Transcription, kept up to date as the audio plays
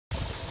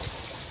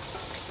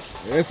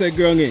Where's a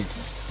grungy?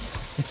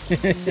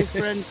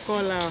 Different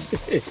color.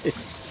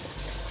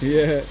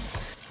 Yeah.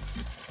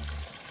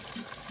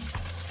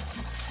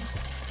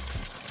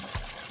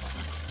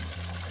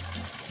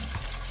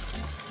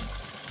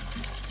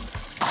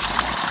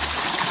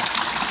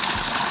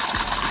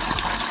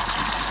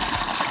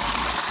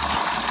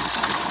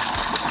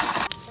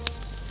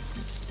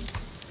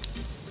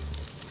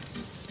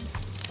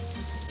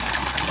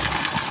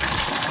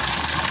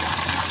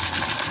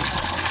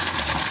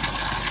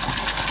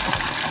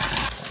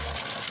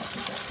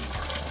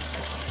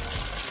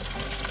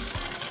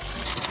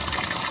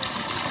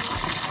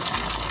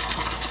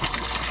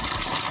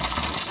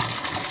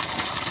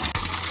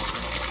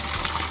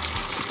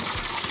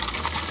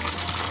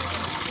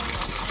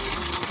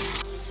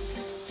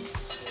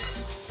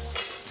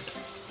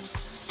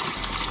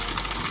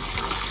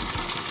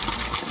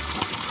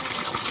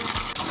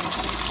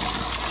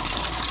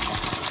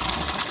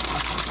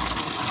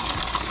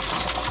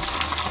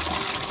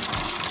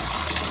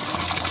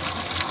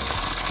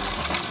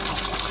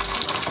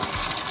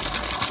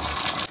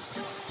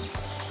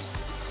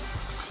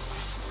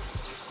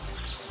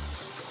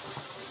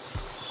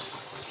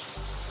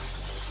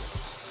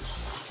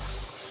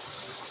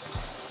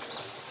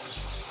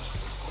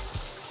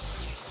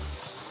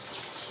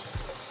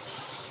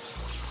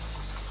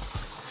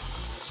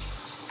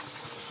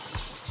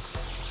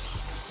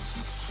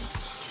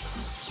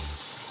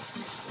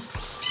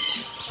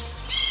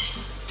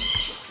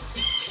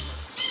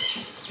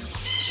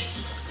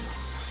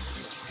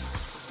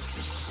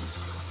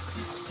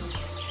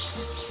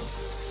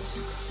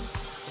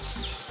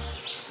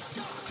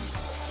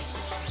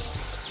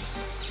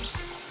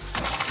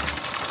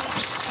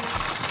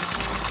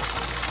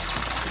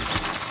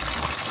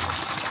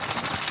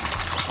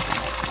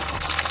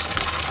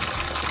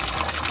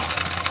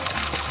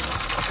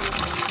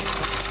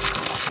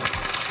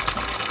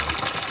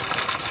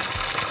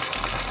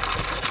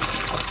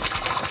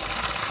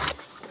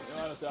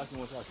 Too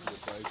much action to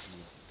fight me.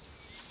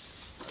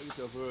 I get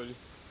up early.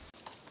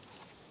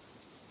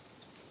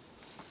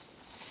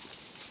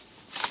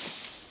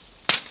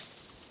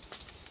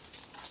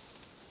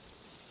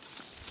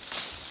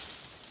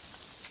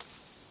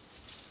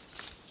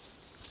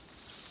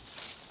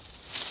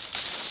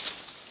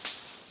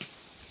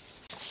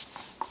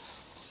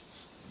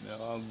 I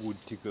have a good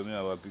tickle, I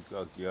have a pick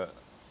here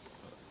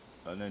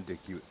and then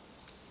take it.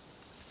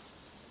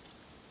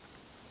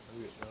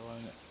 Wait, that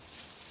one.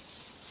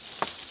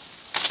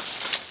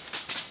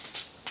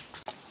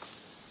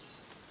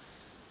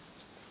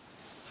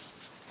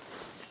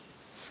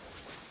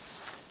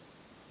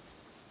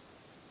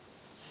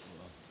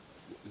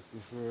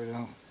 Further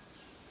down.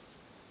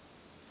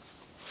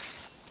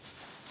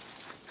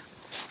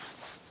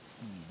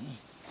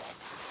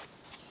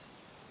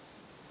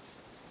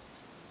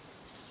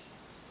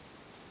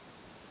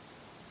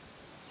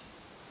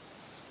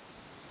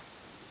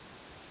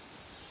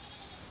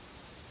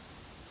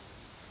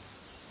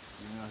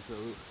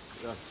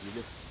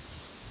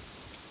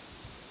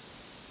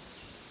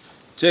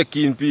 Check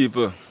in,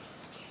 people.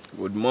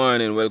 Good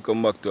morning,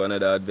 welcome back to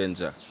another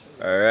adventure.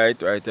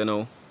 Alright, right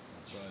now.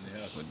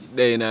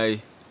 There in a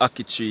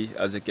ackee tree,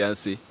 as you can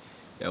see.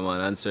 Yeah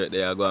man, and straight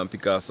there I go and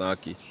pick off some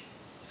ackee.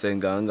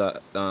 Send go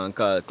and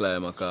call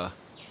climber car.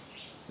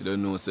 You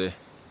don't know, say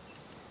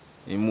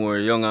he's more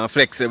young and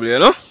flexible, you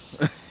know?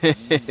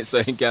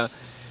 So he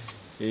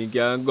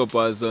can go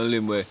past some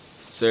limb where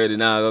so already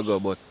now go,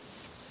 but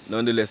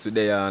nonetheless we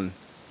there and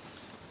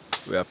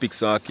we are pick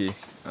some ackee.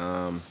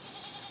 I'm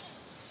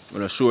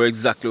not sure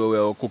exactly what we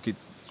will cook it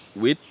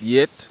with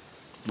yet,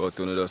 but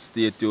you know, just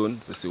stay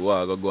tuned to see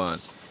what I go on.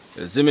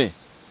 You see me?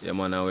 Yeah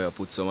man, now we have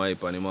put some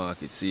hype on the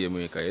market, see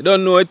America. You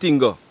don't know a thing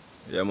go.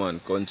 Yeah man,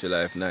 country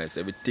life nice.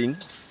 Everything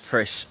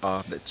fresh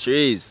off the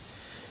trees.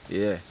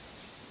 Yeah.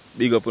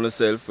 Big up on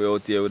yourself, we're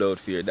out here without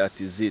fear.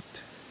 That is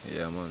it.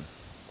 Yeah man.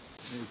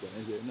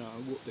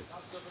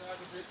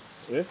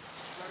 Yeah?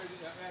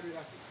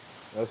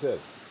 That's it.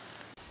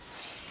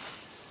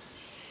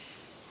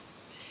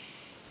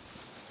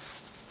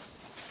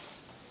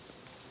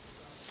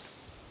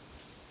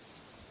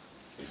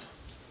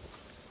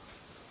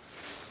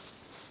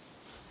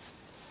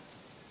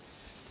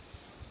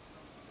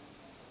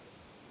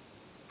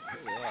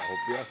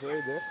 Hope you are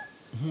afraid there.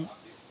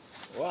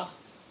 Wow.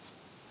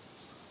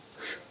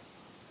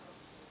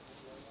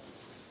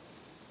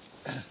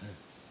 That's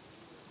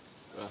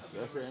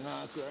very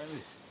nice,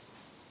 right?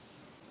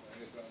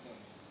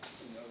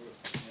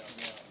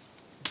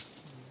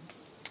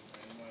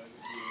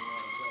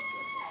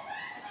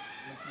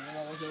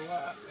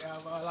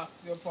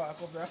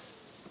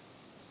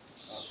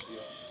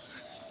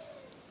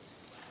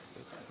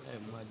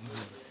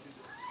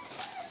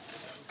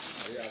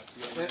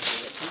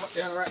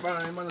 Yeah, right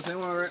banana, man. Say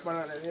one right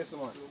banana, yes,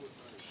 man.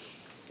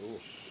 Oh.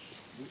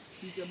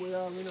 See the boy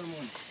out, man. No,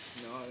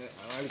 I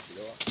like it.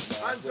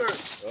 Answer.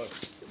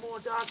 The more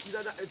dark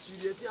that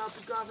actually, you have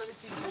to carve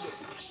anything with it.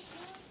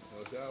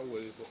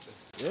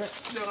 Yeah.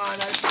 No, I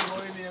like to go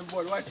in there,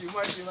 but watch him,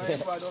 my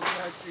father up in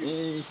that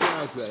tree.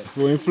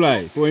 For him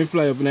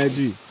fly up in that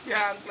tree. Yeah,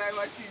 can't climb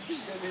a tree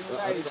in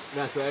life.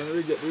 That's why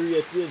we get the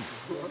rating.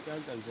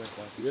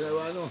 You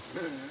never know.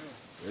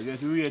 You get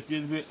the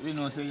rating, we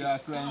know say you are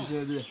crying,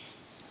 say the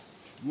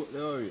good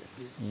story.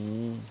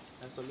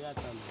 That's all I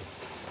can.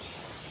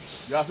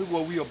 You have to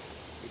go way up.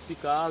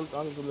 Pick a hand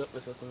and go up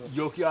with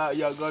You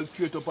can't go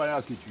straight up on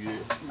your kitchen.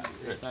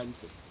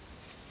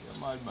 You're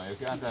mad man, you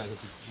can't tell us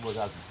what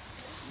happened.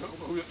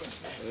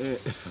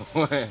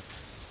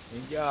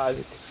 In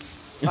Garlic.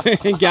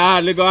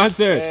 Garlic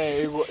answer.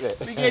 Hey, you got that.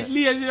 We get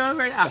lazy now,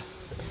 brother.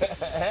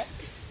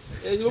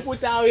 You put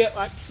that away,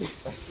 man.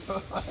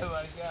 Oh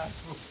my God.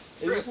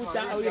 You put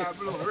that away.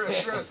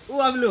 Rest.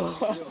 Who have blue?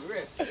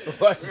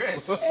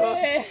 Rest.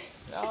 Hey.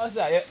 Now what's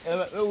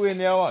that? You win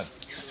there one.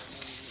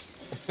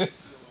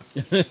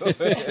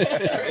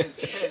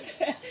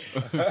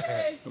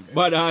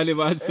 Bad Olive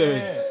answer.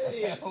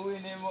 Hey, you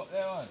win him up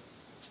there one.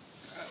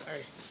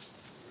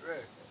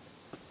 Rest.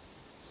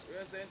 You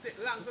saying take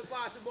long to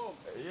pass the bomb?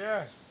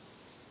 Yeah.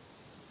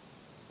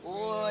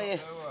 Oh, yeah.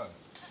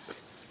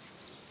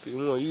 That You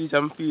know, use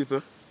some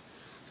people.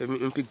 If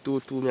I pick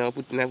two, I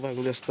put in a bag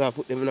and just start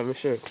put them in my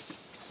shirt.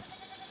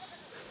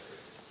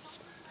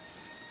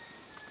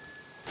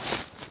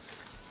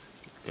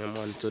 Yeah,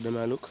 man, so them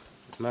I look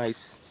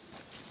nice.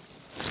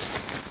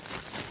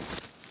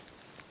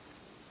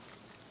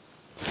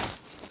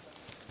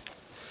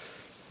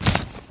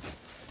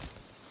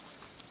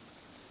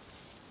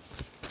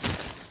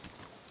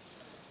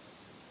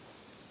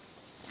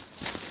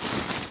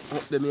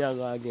 Up them here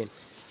go again.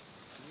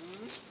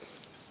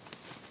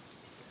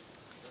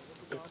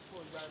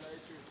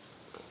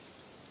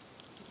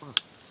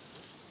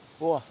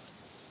 Oh.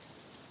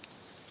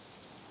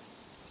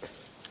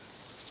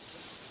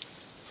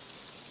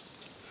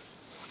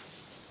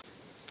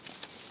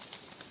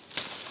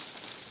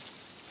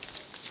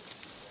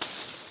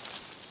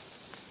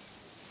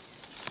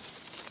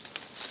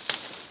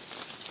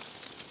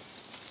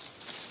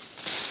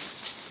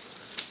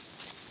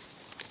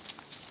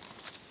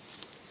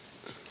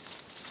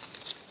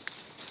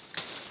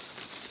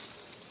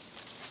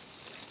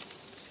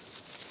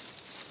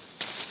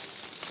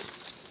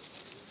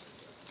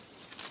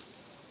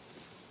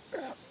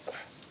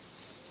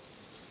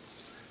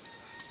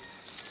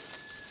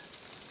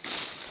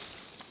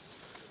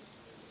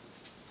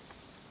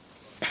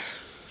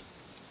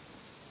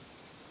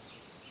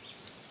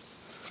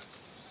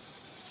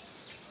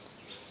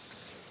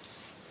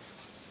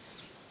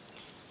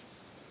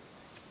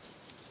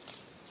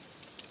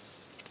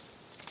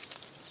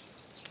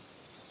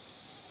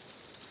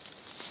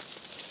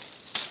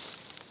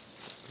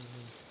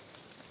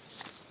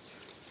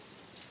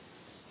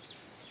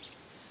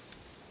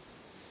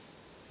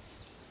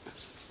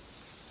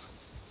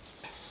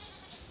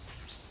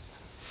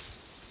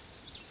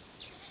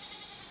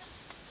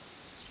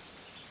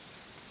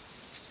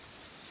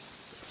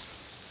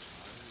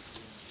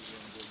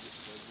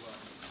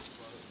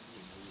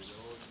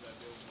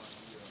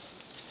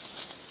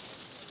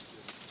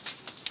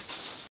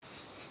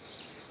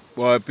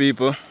 Boy,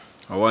 people,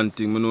 one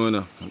thing I know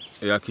now,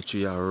 we are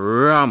kitchen a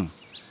ram.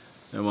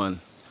 Yeah, man.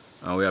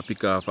 And we are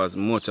pick off as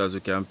much as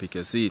we can pick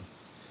a seed.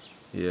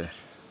 Yeah.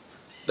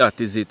 That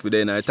is it. We're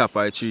in the top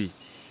of the tree.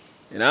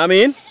 You know what I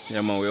mean?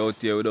 Yeah, man, we're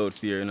out here without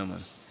fear, you know,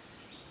 man.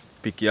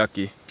 Pick your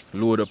ackee,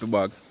 load up your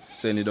bag,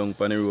 send it down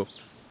on the rope.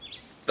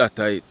 That's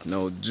it.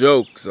 No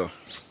joke, so.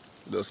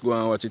 Just go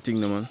and watch your thing,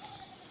 now, man.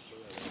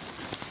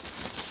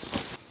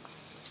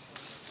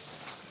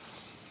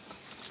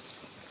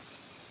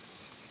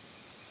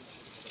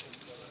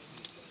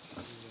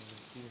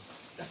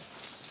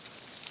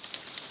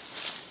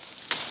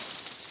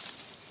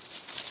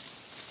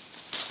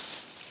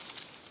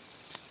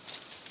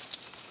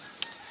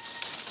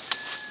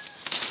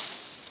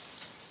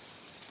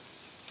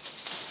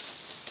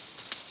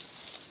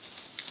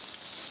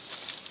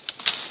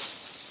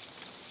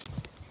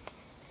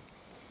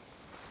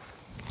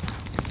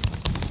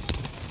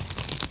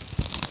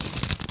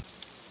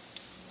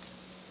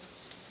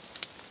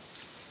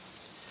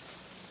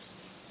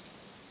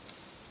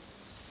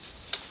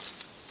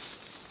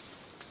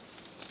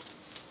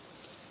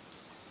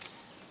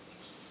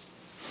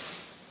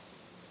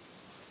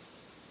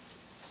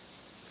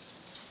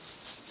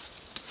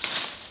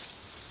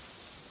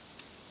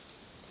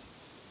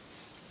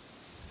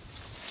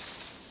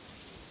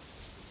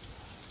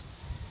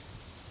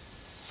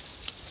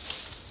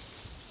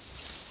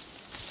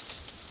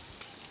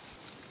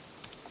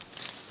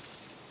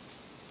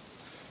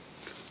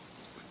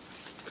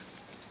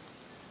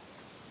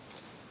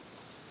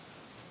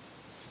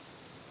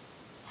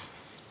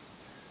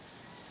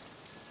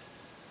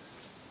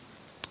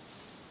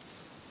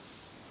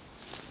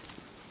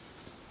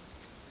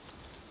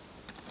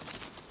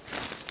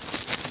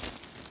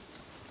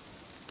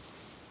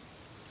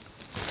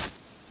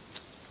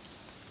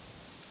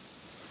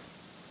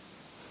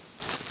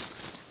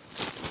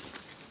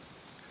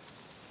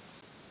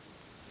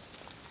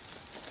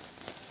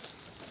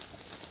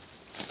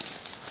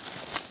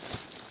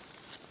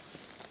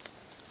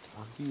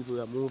 People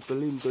that move to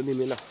limb to him,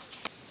 you know.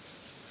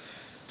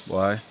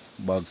 Boy,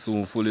 bag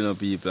soon full of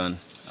people and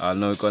All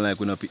now you can like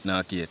we no pick no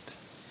ackee yet.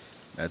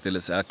 I tell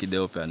you say ackee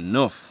there up here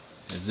enough.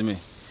 You see me?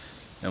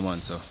 Yeah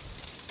man, so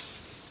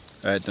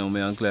right now me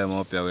and climb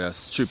up here we are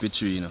strip it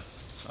tree, you know.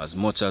 As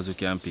much as we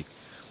can pick.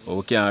 But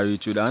we can't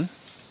reach with that,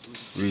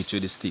 reach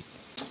with the stick.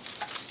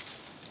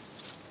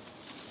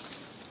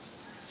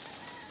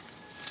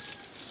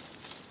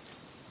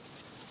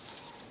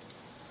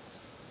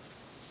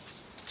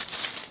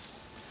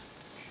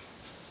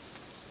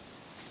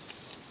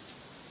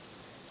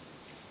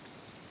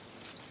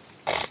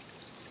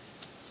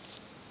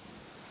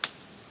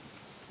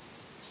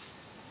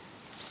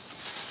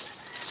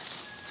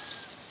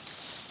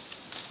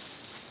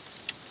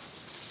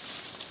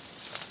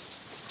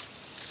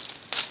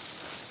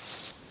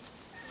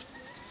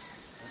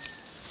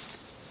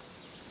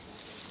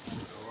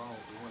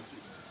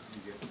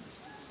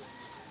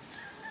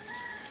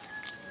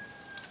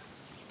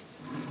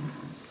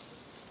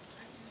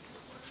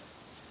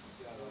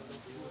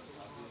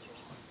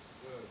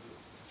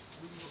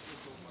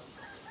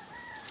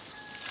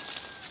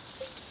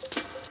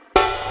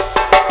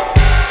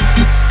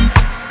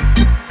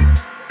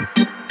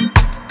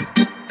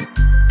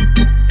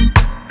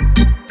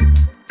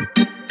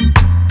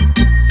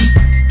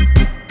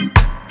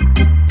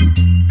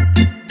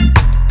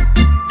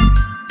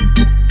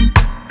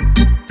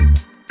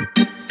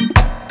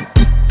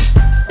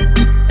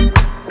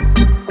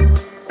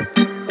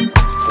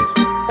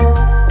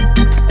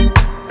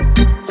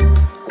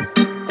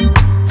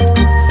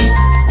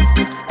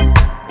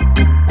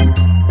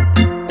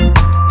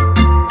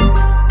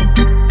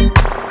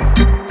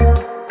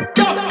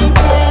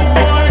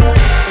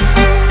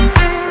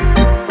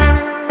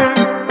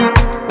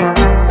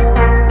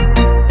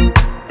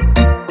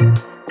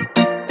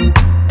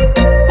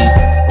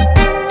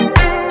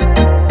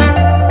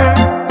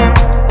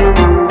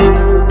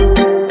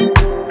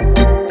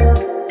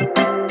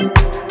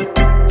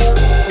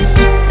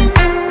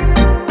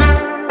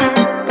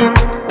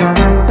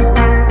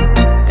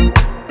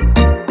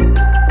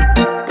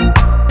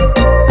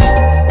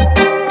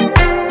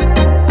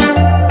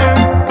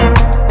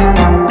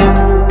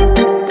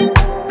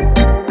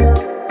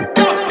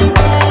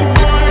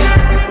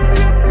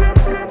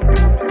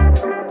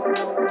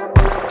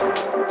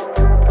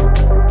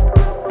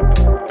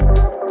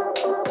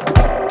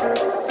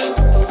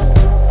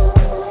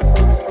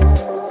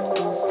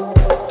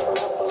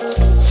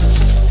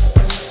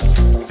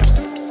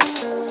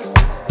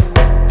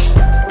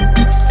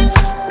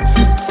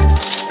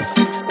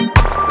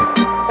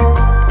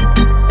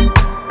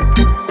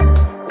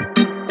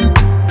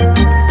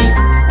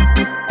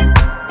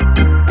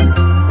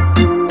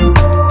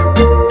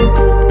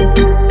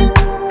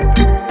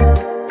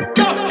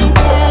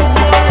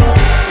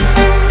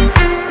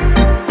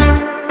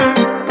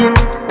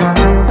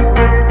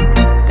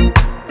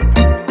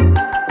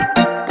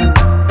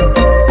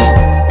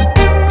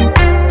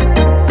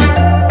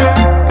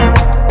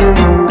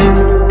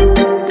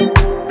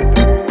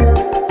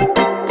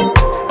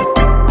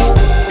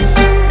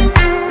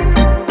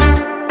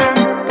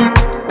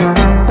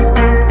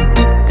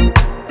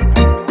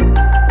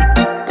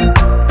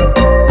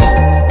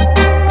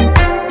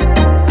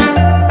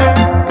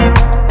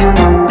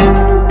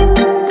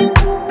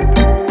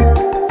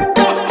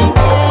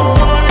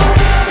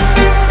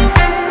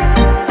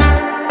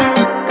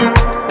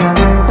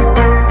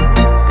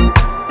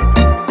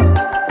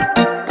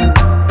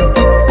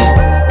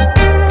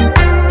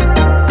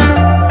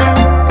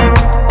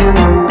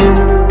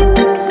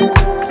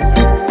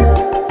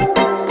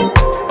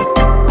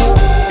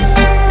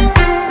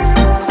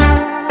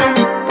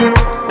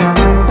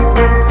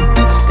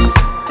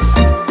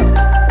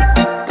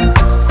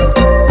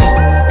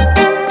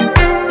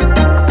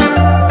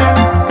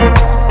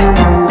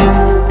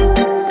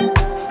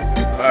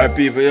 Alright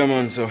people, yeah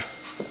man, so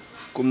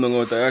come down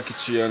out of the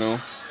ackee tree now.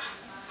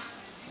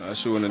 I'll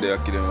show you the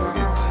ackee them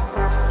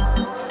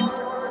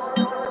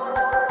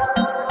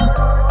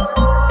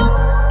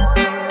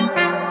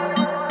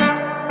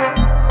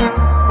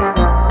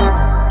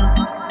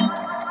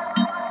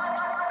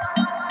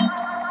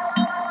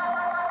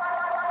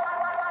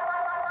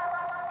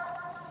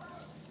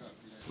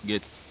we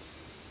get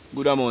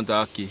good amount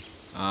of ackee.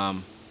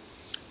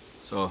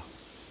 So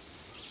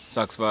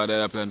Sax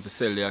father plan to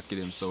sell the ackee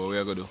them, so what we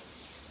are gonna do?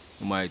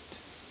 We might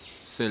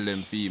sell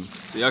them for him.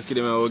 So the ackee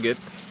them I will get.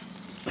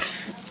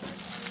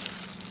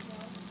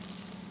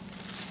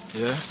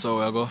 Yeah, so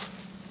we are gonna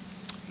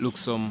look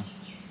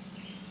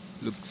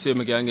see if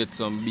we can get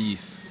some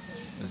beef.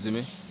 You see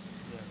me?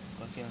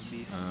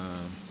 Yeah,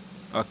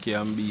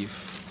 ackee and beef.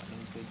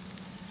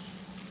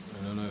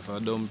 I don't know if I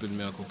dumpling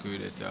me I cook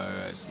with it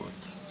or rice, but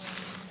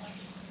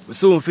we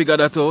soon figure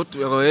that out.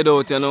 We're gonna head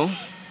out here now.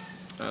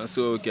 And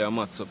so we can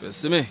match up. You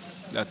see me?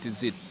 That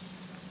is it.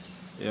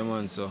 Yeah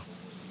man, so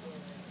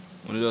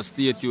you just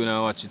stay tuned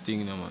and watch the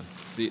thing now man.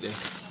 See it there.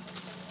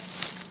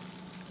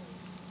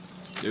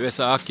 The rest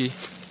of ackee,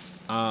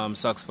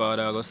 Sax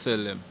father I go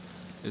sell them.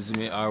 You see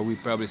me? Or we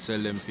probably sell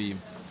them for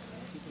him.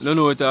 I don't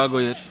know what I go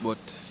yet,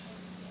 but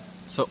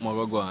something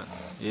I go on.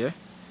 Yeah?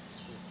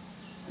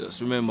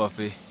 Just remember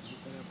for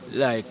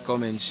Like,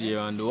 comment, share,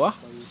 and do what?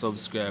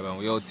 Subscribe, and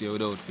we out here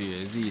without fear.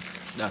 Is it?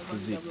 That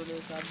is it.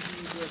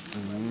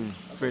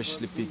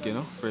 Freshly picked, you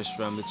know, fresh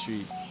from the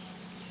tree.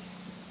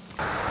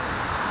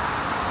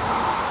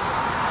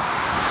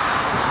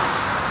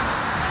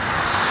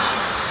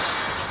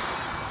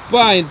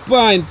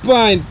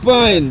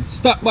 Pine.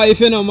 Stop by if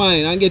you don't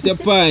mind and get your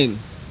pine.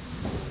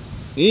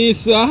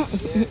 Isa,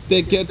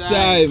 take your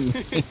time.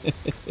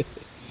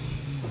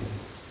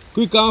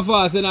 Quick and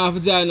fast enough to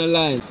join the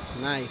line.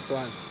 Nice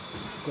one.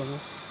 Come on.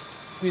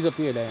 Squeeze up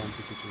here, Diane.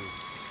 Pick it through.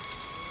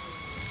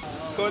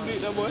 Can't do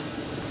it now, boy.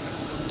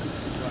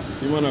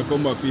 You wanna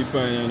come back with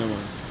pine, you know,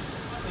 man.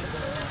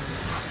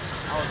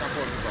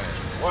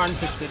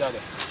 150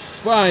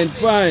 Pine.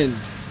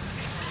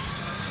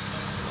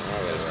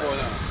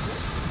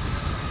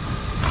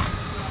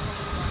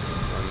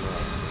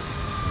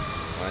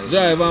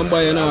 Drive and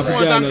buy enough to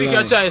join the pick your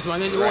line. choice, man.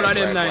 Then all of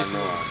them nice.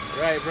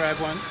 Right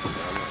one.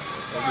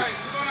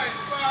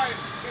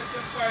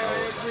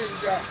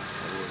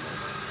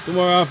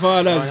 Tomorrow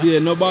Father's Day,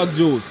 no bag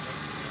juice.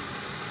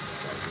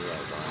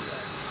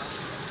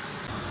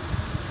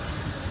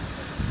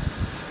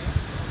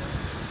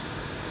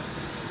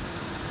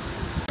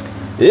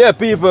 Yeah,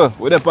 people,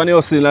 we're up on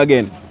your scene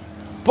again.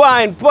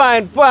 Pine.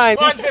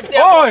 150.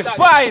 Oh, it's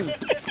pine.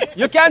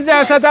 You can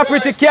just set a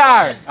pretty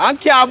car and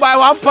can't buy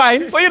one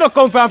pine, but you don't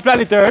come from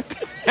planet Earth.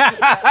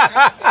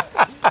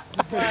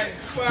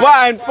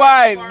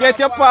 Pine. Get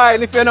your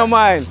pine if you don't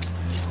mind.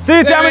 See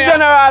it here, my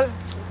general.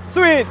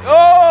 Sweet.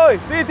 Oh,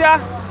 see it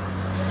here.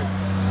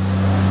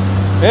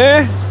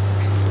 Eh?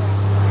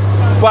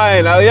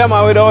 Pine. Yeah,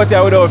 man, without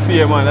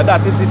fear, man.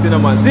 That is it,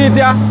 man. See it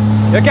here.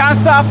 You can't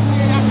stop.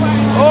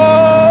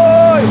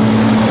 Oh,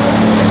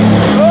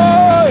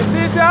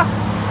 see it here.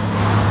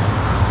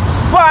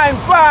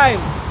 Pine.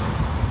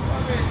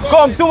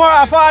 Come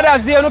tomorrow,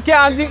 Father's Day, you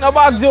can't drink no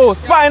bag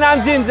juice. Pine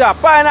and ginger.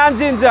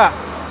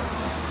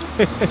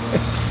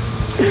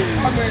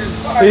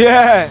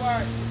 Yeah.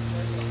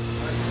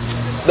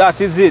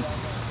 That is it.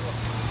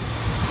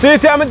 See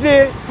it here, my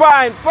G.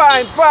 Pine.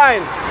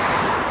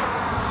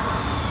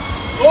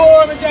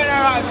 Oh, my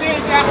general. See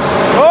it here.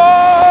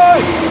 Oh!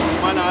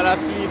 Man, I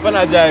sleep and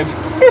I drive.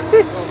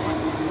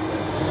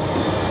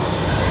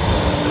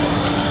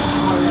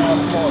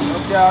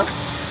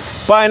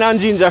 Pine and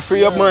ginger,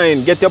 free your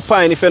mind. Get your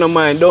pine if you don't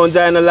mind. Don't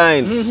join the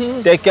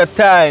line. Take your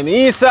time.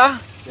 Isa,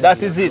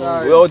 that is it.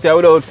 We're out here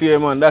without fear,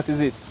 man. That is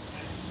it.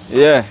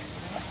 Yeah.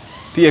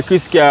 Pay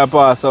Chris car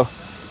pass, so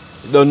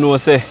you don't know,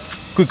 say,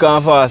 quick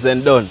and fast,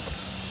 then done.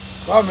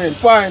 Come in,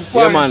 pine.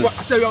 Yeah, man. I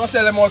said we're going to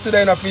sell them out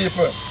today, no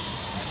people.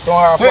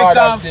 Tomorrow, Quick and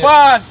Father's Day.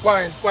 fast.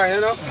 Pine,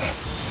 you know.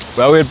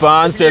 Well, we'll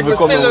pan and say If we you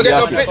come still out.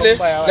 don't get no pitney,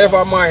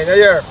 never mind.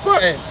 Yeah,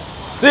 pine.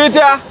 See it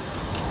here?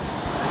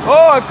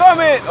 Oh, come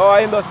in. Oh,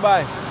 I just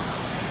buy.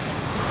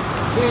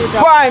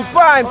 Pine.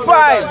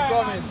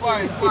 Come in,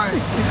 pine.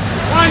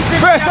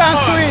 Fresh and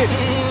sweet.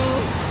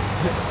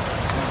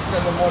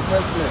 Sell them out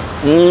personally.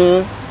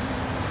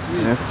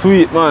 Sweet. Yeah,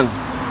 sweet, man.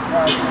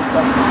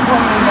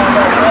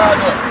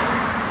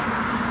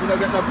 You don't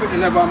get no pitney,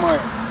 never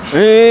mind.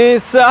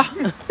 Isa.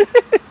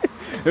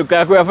 Look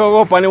like we have to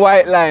go up on the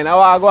white line. How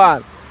are you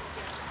going?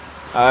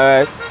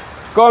 Alright.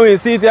 Come in,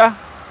 see it here.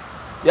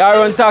 You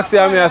run taxi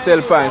and me a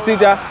sell pine. See it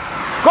here.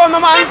 Come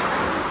on, man.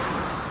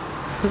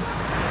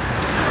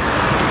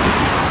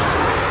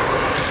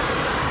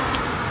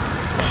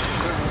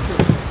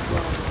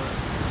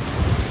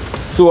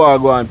 So I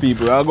go on,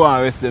 people. I go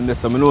and rest them this,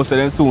 so I know so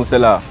them soon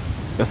sell off.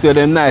 You see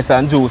them nice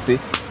and juicy.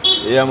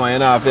 Yeah, man, you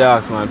don't have to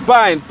ask, man.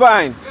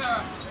 Pine.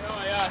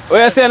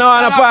 What you say now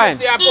on a pine?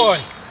 150 a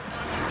pound.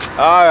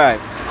 Alright.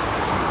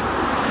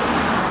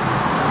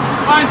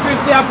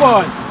 150 a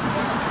pound.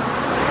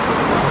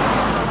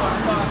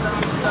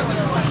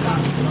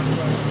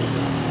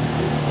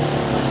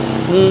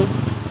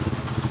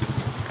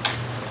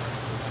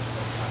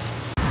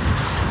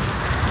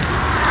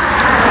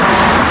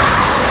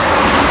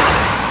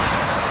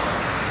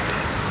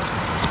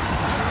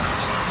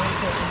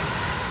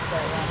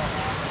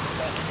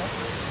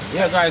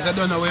 Yeah, guys, I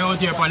don't know, we're out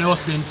here on the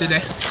hustling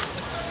today.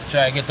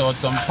 Try to get out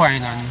some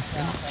pine and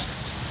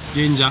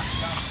ginger.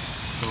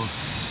 So,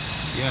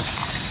 yeah,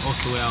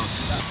 hustle house.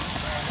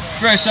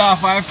 Fresh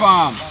off our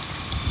farm.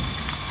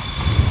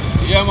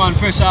 Yeah, man,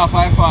 fresh off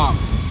our farm.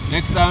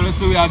 Next time we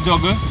see we are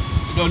juggle,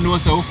 you don't know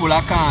so we full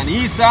of can.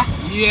 Isa,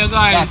 Yeah,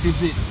 guys. that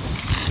is it.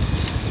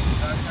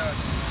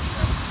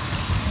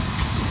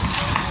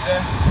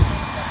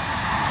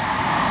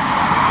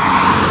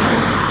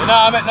 You know,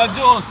 I make no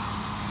juice.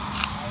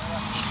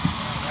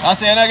 I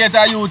say you don't get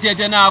a youth yet,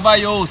 you don't have a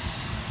use.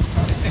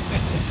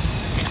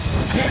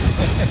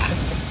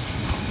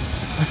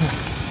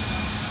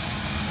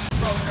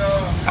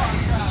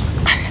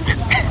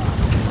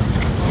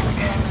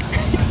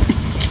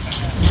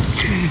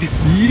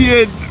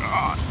 Yeah.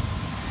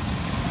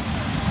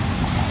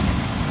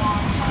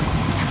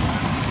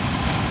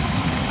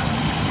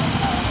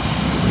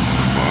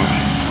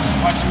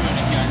 Watch me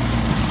again.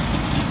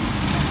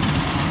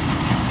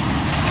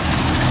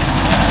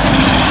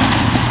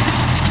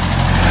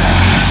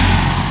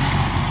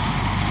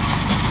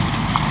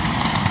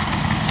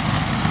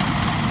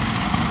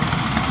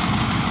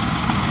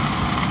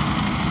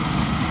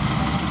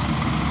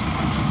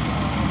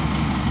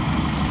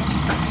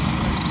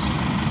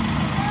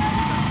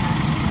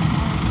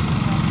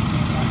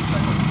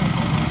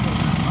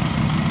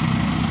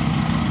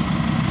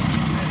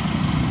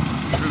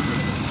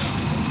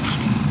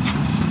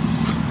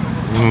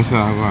 Yes,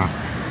 I go.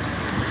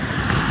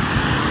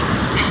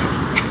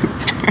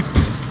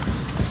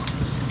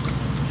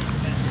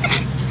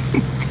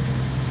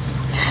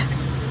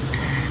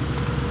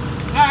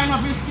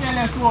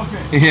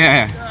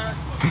 Yeah.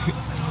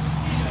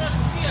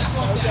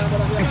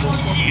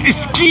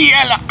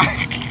 Scale.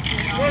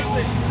 Where's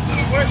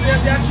the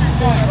tree?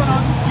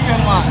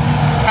 Scale, man.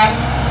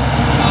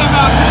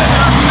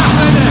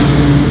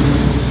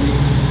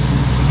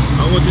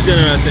 How much you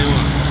general say,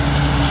 man?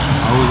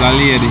 I was a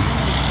lady.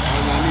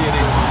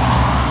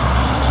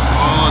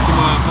 Oh,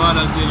 tomorrow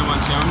Father's Day, man.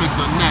 She will make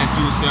some nice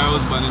juice for her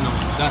husband, you know.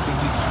 That is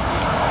it.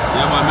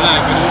 Yeah, man. I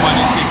like when the woman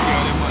take care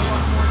of them, man.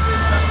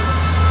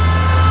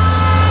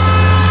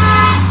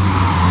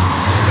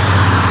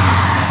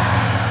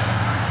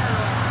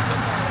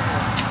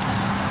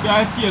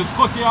 Yeah, scale.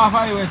 Cut you off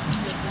high west.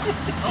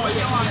 Oh,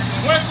 yeah, man.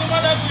 Where's the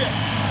mother here?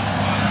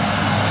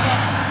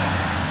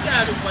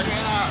 Yeah, look for the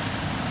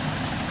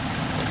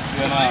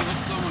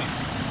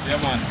yeah,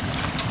 man.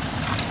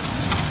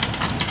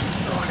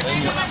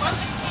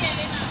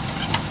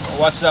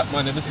 Watch that,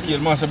 man. If the scale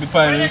man should be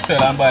paying, we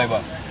sell and buy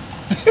back.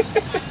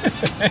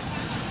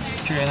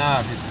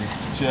 3.5, you see.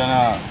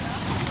 3.5.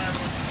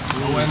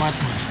 Why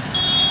much much?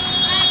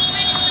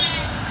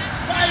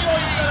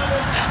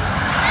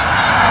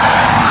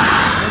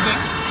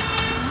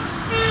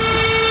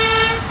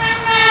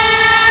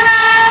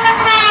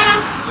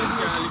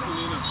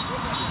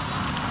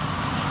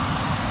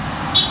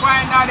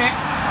 Why not it?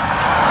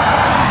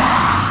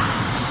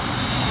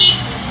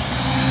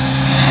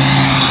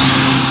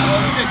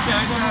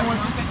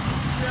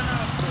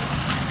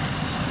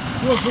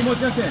 How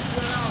much you say?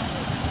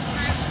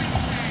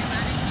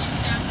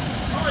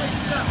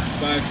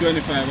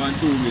 5.25 and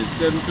 2 minutes,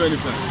 7.25.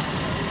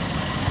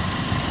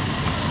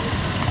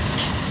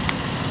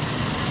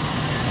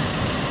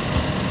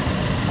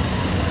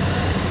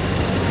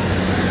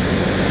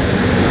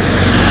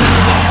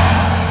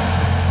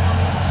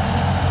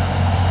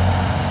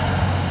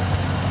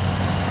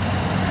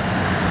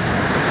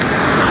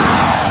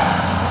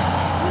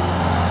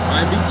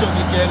 My big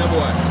chocolate can,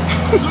 boy.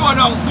 Slow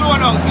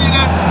down, see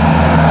that?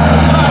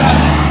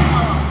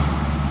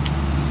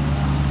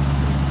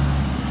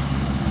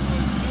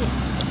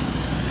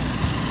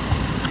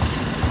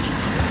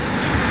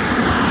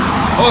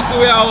 Also,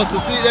 we are also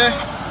see there.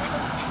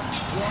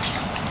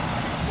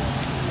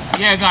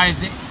 Yeah, guys,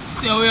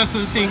 see how we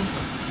also think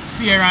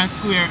fair and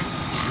square.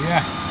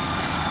 Yeah.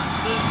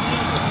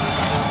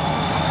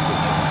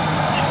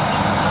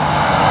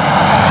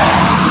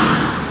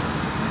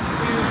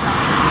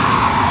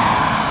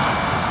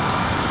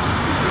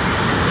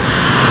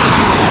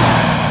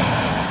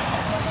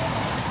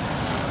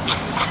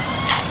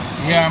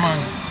 Yeah, man.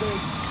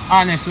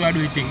 Honest, we are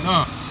doing things,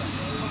 no?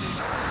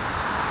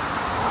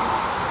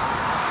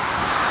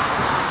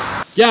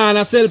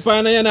 Can't sell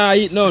pan and you not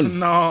eat none.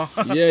 No.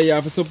 Yeah, you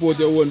have to support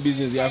your own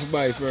business. You have to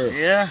buy first.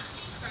 Yeah.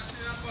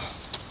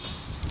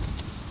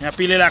 You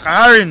peel it like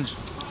an orange.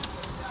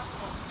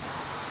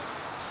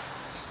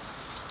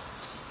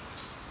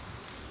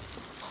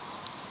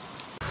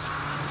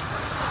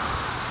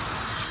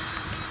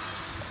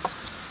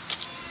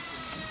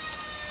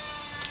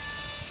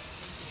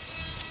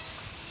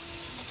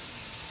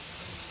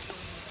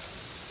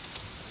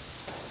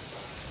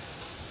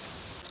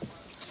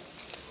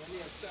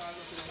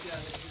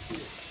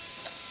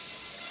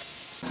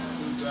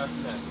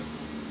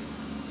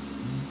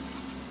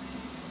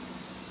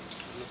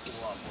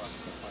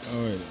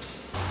 Alright.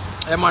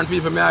 Hey man,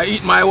 people, I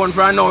eat my one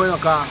for now, you know,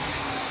 cause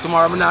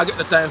tomorrow I not get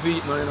the time for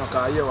eat now, you know,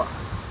 cause you know what?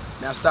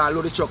 I start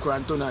load the truck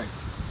run tonight.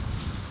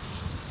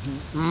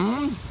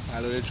 I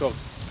load the truck.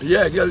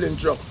 Yeah, get in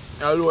truck.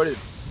 I load it.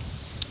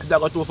 If that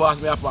go too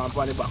fast, I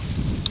pan it back.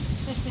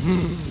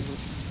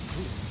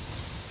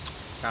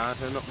 Can't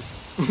say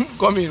nothing.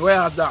 Come in,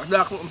 where is Dark?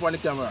 Dark put on the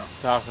camera.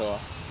 Talk to her.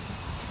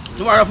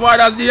 Tomorrow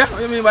Father's Day, what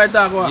do you mean by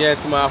talk about? Yeah,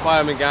 tomorrow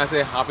Father, I can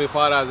say Happy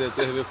Father's Day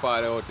to every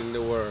father out in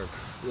the world.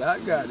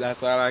 Like God.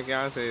 That's all I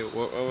can say.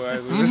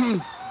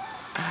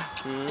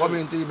 Come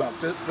in tea back.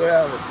 So you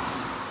have it.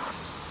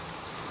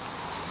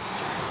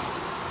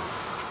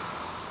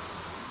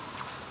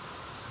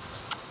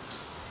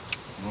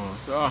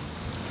 So.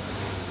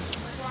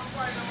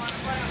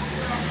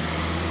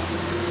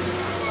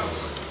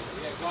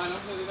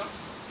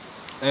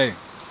 Hey,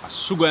 a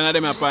sugar in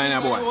them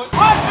pine, boy.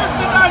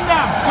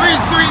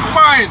 Sweet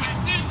pine.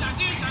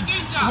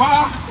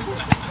 What?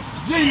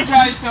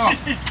 Ginger it up.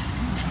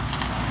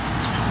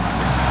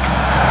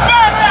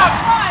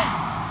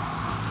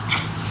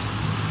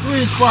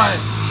 Sweet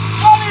pine.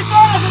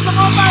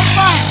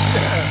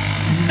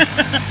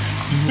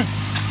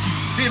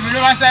 People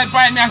never said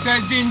pine, I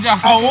said ginger.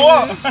 Oh,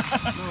 what? No,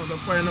 the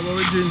pine about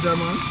with ginger,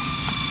 man.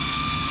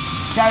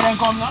 Carry them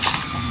come now.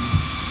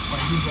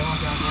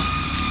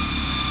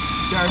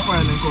 Can't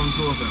find them come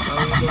so far.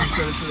 I don't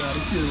sell it to that.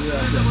 They kill me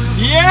yourself.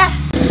 Yeah?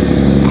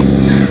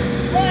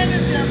 Burn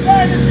this here.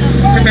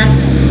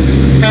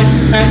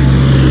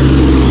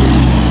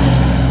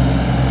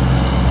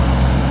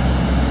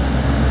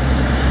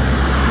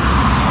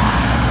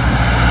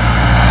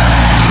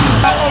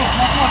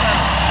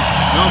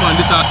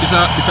 it's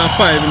a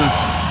 5, you know.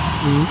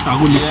 I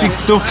go to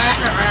 6 too.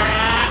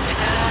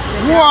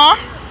 What?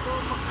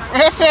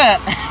 What's that?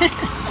 5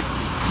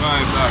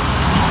 black.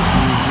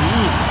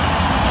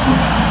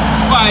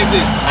 5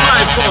 this.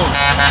 5 pound.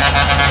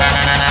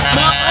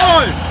 My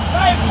own.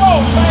 5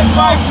 pound.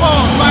 5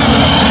 pound. 5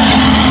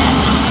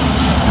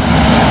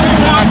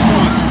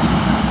 pound.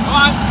 You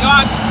want?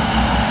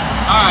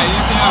 Alright,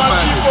 you say how 5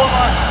 this.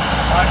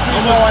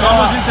 How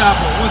much is that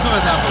for? What's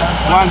that for?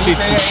 150.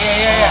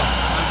 Yeah.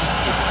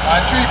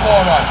 3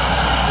 pound, man.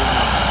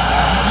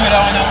 You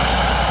that one now?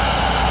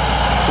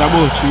 It's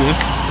about 3, eh?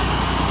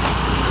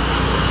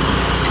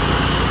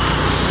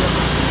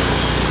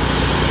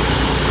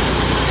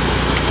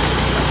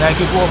 Like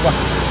it over.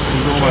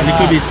 A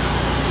little bit.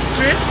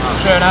 3?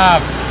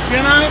 3.5.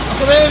 3.5? That's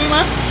a baby,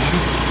 man.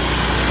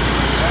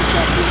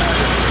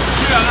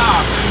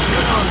 3.5.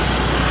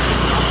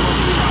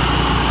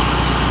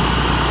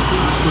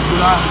 What's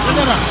good on?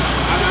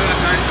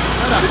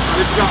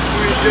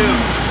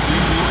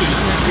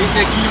 It's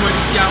a key man,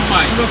 this young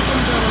man.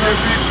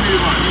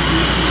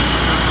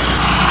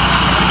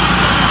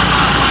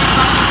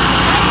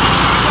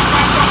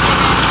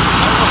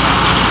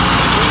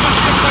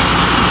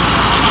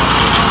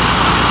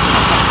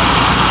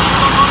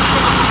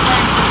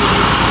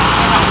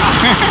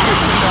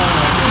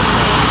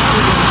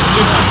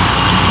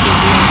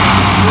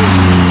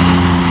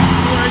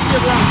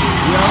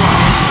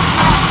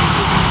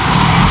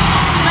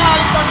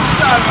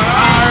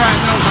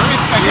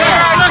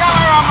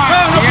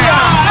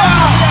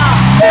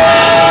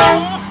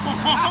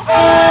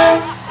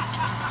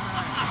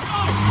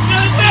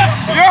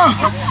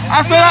 I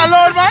feel that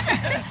load, man.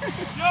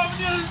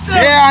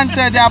 Yeah, and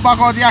they are back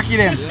out the ackee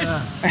then.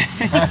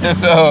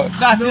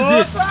 That is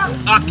it.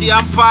 Ackee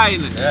and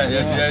pine.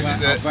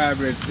 Yeah.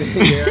 Vibrant.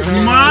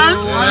 Man!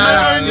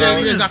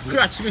 There's a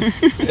crutch.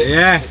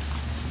 Yeah.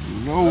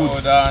 No.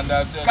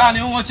 Can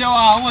you watch your one?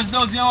 How much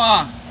does you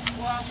want?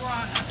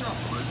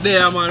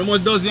 There, man. How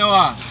much does you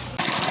want?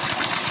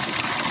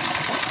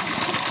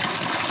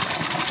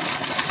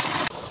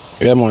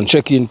 Yeah, man,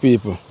 check in,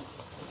 people.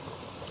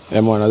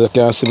 Yeah, man, as you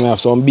can see, me have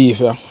some beef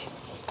here.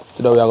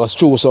 Today we are going to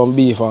stew some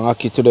beef and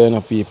ackee today, you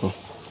know, people.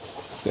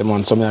 Yeah,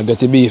 man, so I get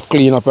the beef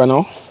clean up, you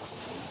know.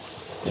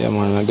 Yeah,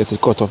 man, I get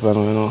it cut up, you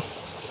know.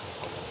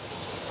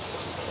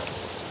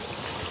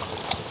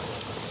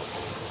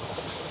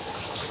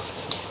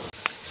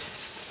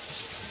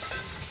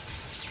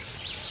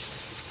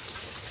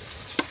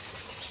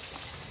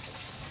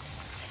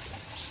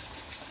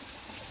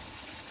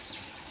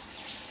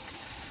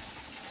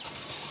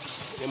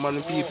 Yeah,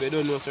 man, people, you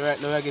don't know, so right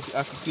now I get the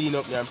ackee clean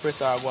up there and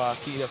press our water,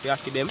 clean up the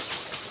ackee them.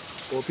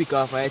 Go pick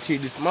off my tree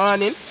this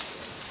morning.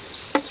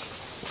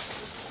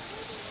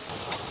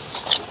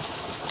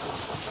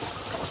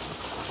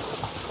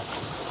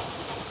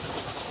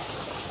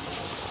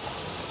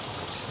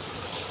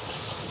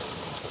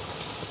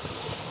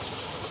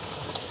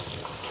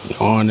 You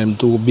don't want them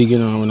too big, you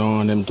know, we don't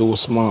want them too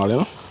small, you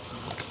know.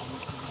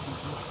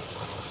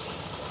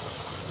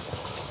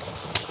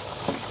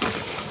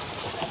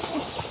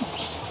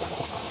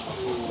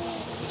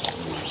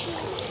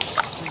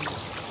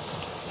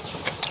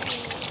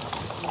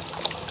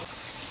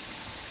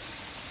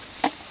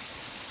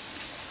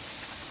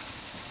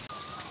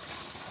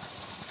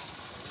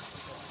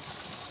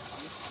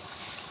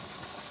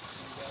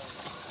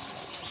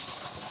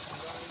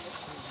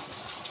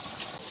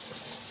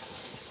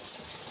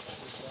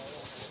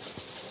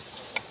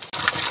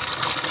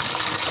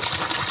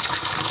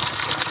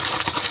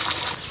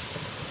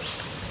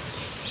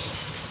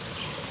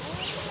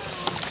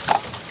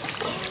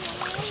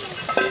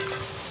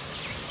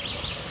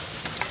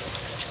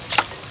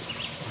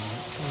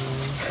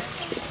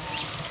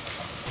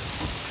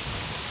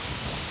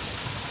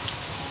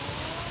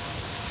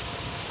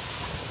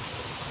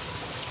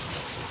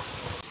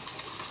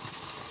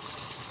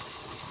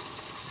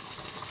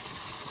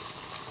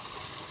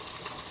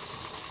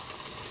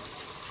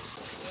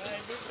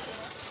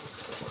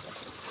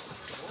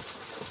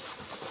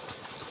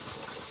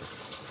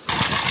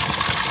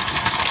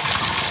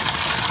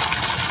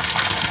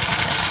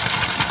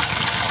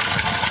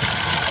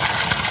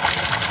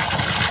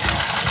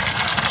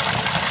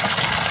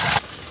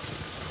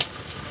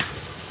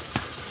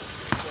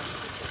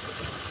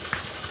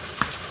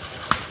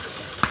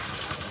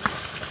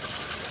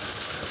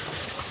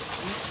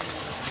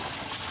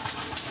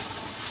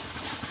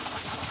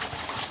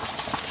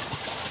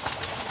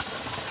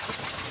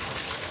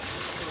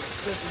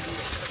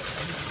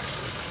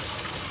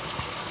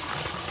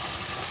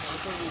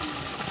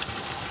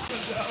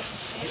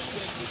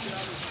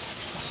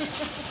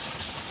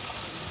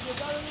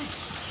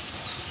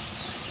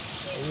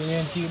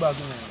 Tea bag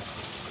in there.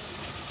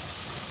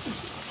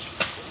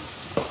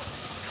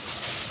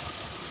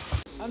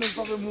 And then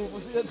probably move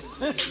with it.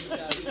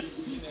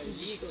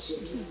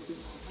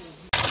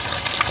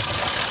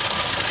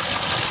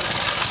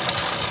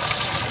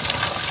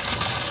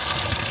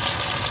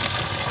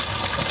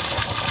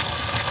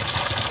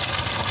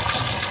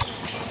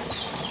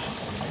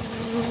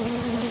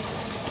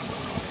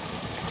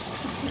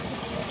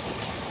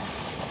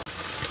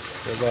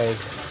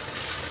 guys,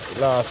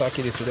 last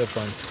ackee this with the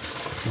pan.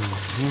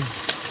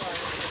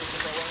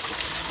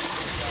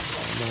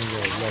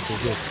 That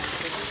is it.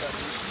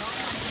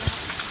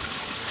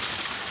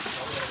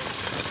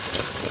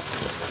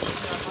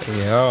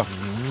 Yeah.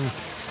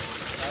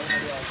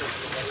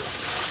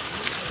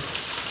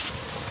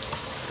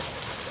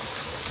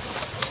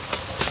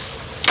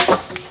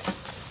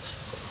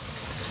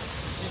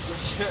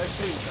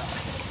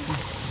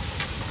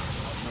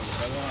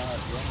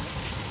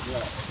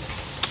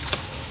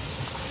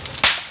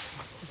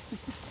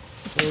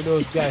 All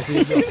those guys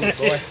here, boy.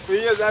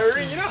 Here's a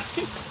ring, you know?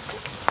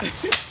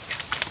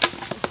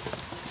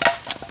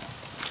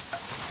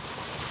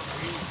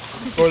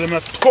 For them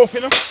not tough,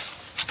 you know?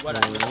 What I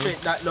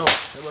respect that now.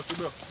 They must be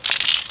broke.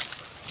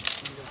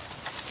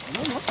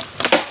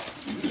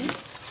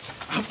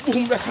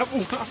 Boom, back,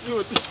 boom,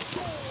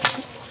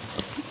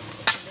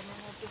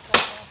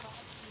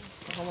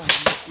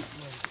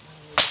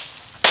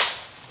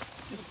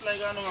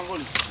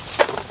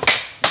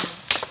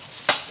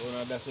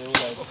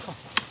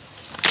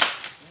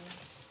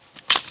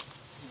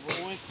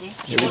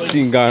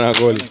 Everything gonna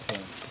go.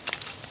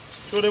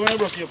 Show them when you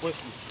broke your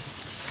post.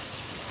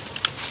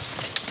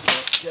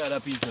 Yeah,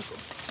 that pizza come.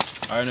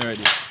 Alright,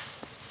 ready.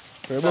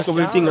 You broke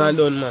everything and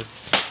done, man.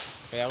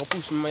 You go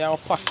push me, you go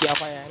pack you up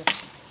here.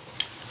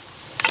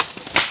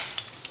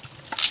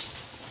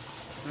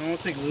 I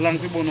won't take long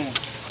to burn out.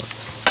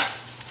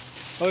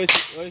 How is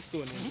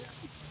stone?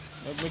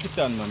 Make it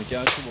turn, man. You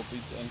can't shoot up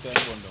it and turn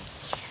it down.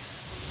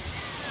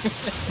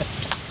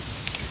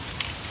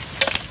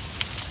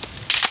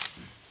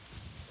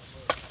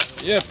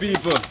 Yeah,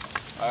 people.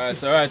 Alright,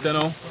 so right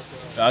now,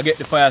 I'll get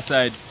the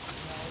fireside.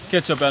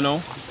 Ketchup, you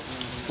know.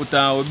 Put on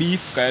our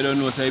beef, because I don't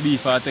know, so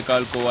beef will take a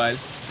little while.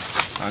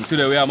 And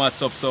today we have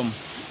matched up some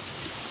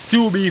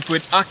stew beef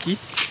with ackee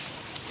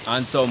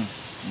and some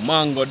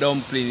mango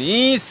dumpling.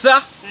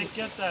 Isa! Take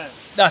your time.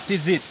 That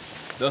is it.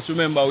 Just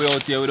remember, we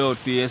out here without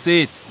fear.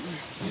 See it?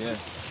 Yeah.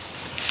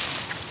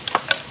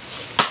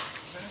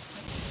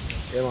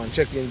 Yeah man,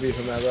 check in beef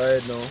and I go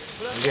ahead now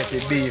and get the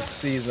beef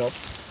seasoned up.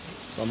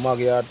 Some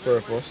Maggi hard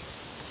purpose.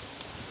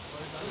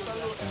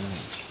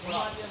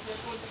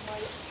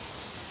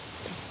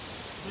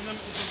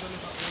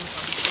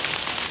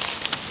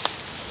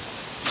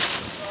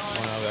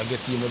 I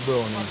get in the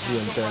brown at the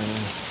same time.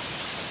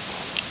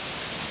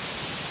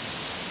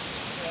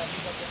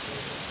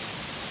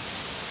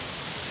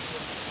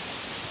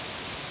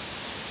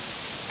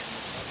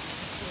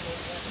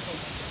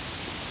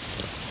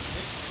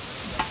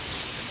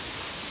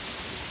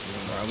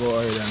 I go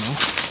ahead now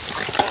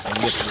and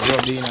get the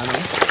rub in now.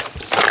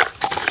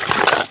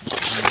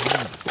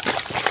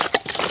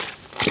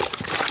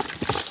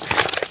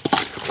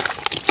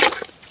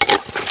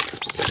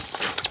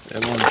 They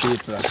want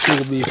people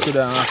stew beef to the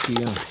ackee,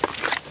 you know.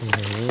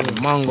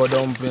 Mango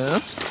dumpling, you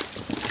know?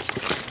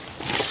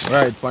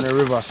 Right on the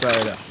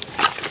riverside. I'm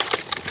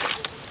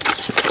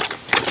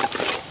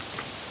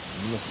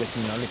just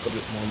getting a little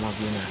bit more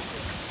Maggi in there.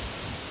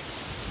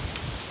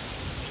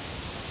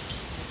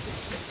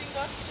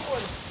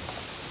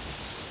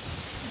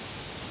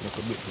 Look a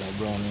bit like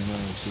brown in here,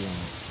 you see.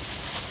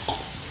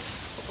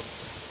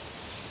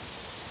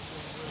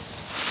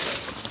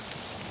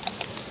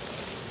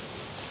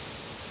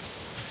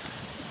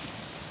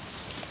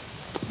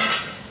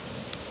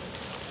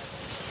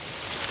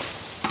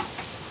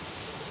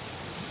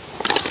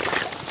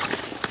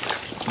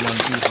 One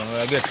people,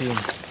 I get him.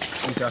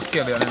 This is a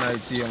scary and I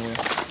see him.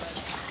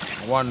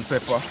 One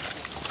pepper.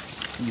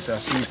 This is a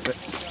sweet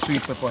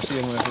pepper,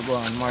 same way to go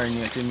and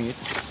marinate the meat.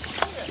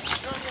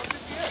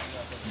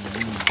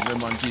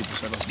 Lemon people,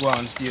 so just go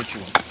and stay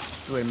tuned.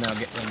 The way I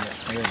get them there,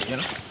 ready, you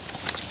know?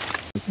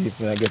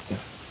 People, I get the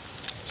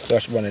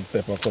stash bonnet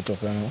pepper cut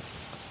up, you know.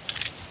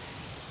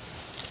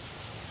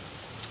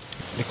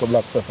 Little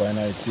black pepper, and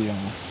I see, you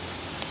know.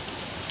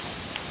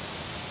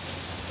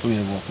 We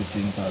work with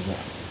it because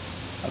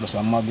I just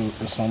some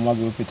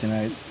Maggi we put in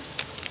it.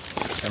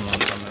 And I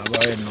go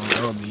ahead and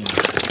rub it in.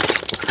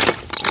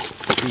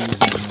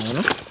 You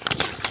know?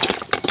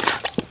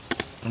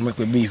 And make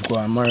the beef go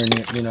and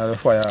marinate in the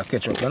fire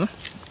ketchup, you know?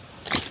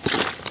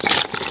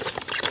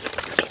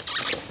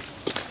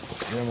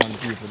 Yeah, man,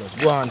 people just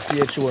go and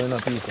stay tuned, you know,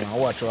 people, and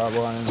watch what I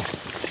go on, you know.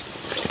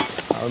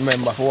 And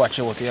remember to watch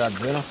out the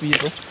ads, you know,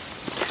 people.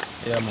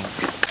 Yeah, man.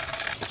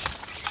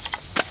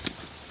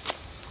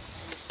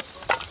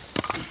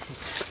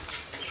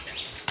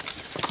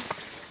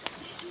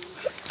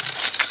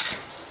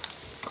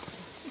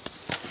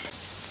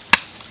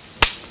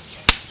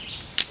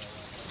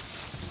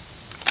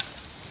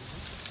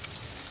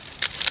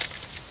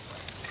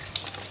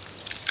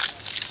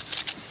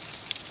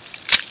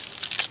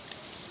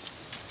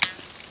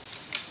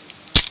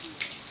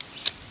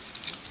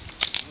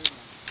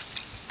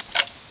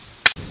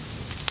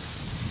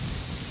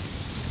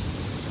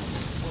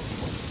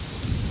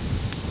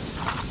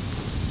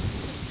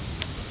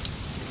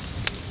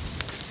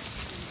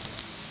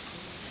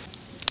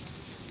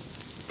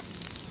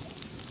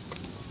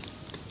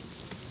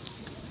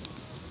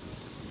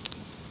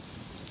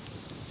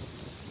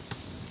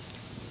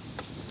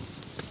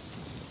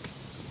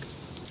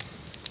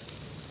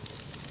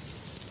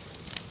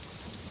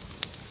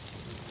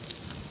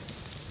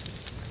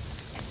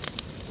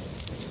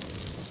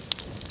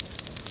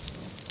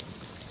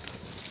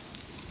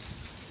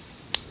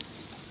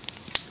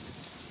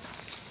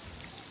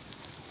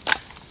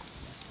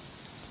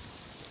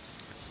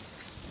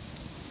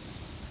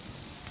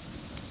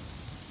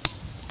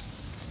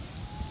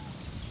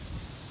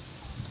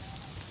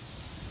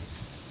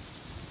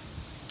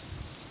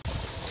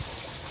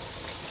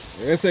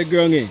 Yes, a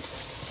grungy.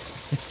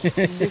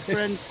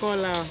 Different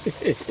color.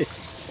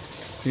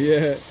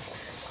 Yeah.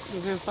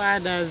 Different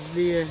Father's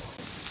Day.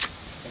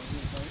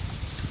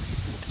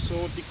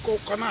 So the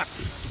coconut.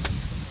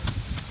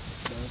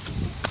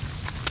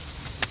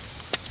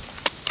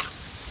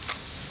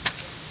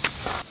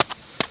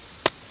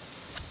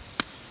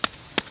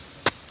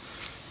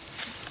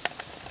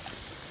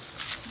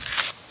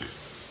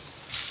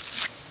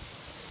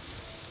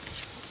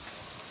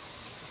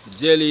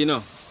 Jelly, you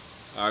know,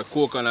 or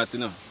coconut, you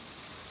know.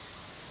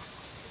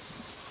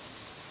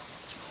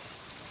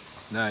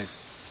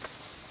 Nice.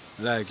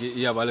 Like,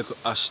 you have a little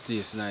ash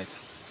taste, nice.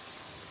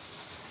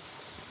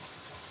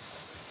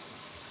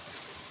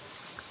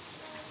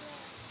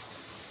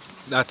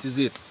 That is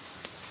it.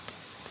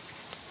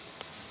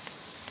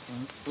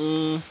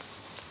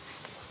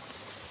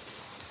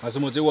 How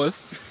much you want?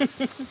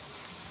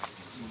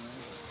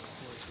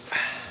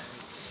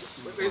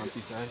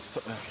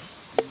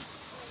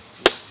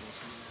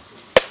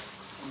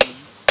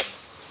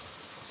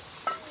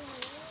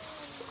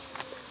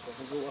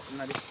 Go up in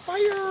the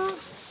fire.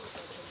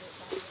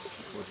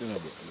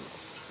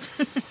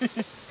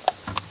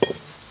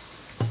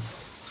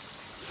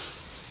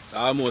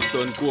 Almost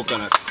done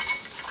coconut.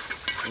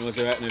 You must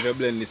say right now if you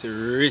blend this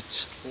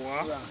rich.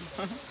 Wow.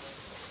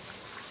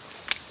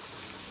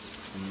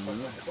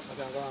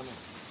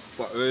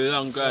 For a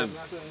long time.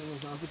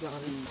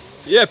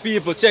 Yeah,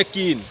 people, check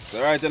in.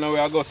 So right now we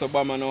are going to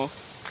Bama now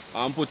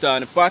and put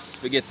on the pot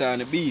to get on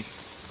the beef.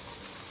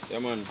 Yeah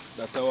man,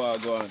 that's how I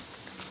go on.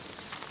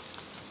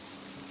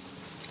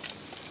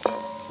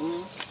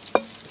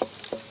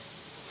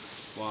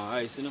 Wow,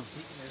 ice, you know.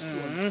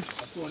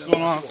 What's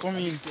going on? Come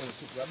in.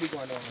 That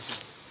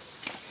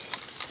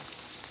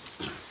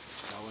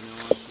one you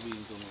want to be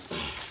into, man.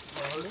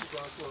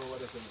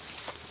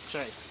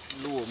 Try.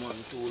 Low, man,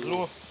 too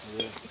Low.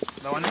 Yeah.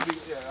 That one.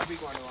 Yeah, a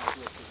big one.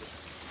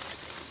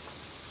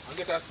 And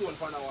get a stone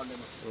for that one.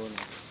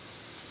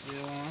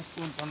 Yeah, one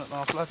stone on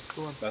it, flat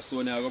stone. That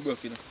stone I go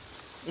broke, you know.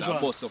 Which That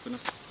one? bust up, you know.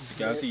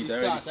 You can see it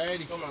already.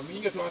 Already. Come on, me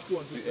get one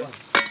stone. Yeah.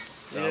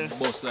 That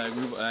bust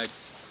like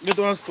Get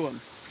one stone.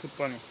 Put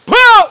on it.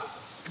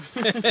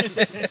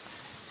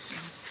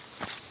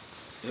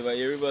 if I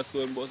hear river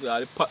stone bust, all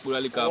the pot will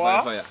lick off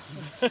Wow. by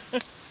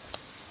fire.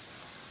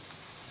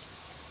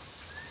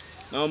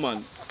 No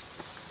man.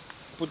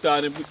 Put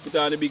on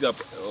the big up.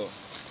 Oh.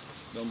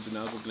 Dumpling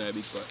and cook like a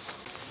big pot.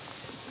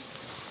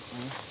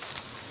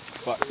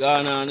 Pot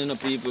gone on, you know,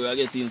 people are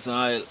getting some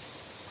oil.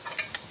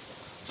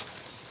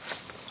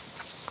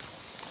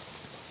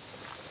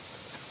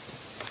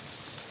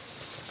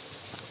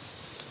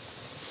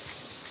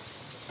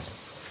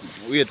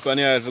 Wait for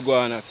the oil to go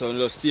on, so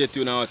just stay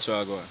tuned and watch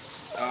how go on.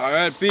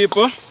 Alright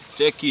people,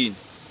 check in.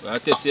 We'll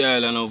test the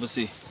oil now to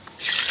see.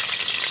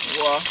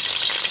 Wow.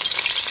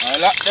 I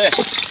like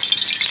that.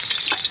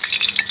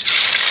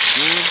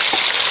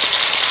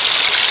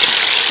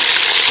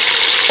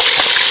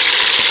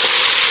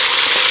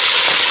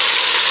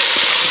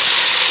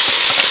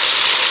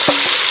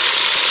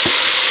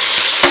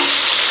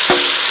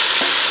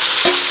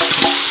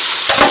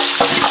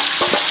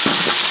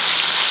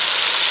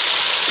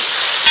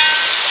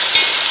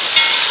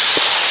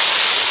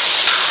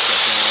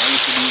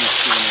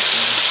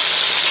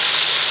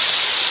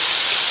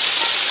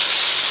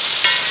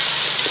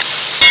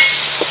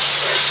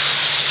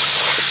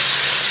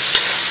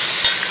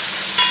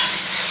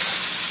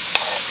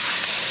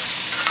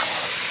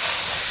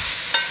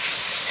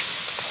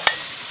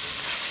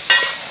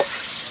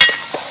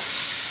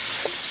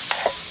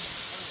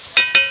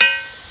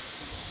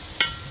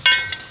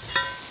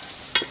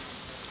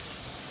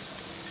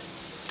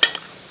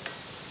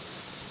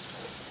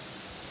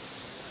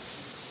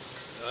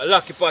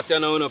 Lucky pot you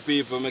know,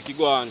 people, make it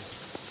go on.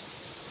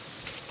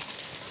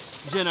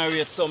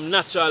 Generate some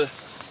natural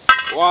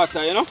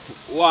water, you know.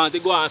 Want to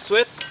go and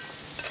sweat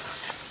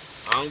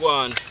and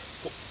go and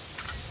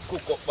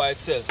cook up by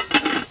itself.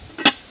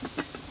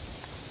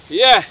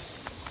 Yeah,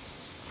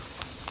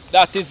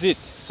 that is it.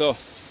 So,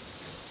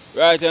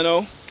 right you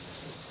know,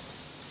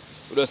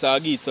 we just have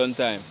to give it some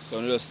time. So,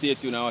 we just stay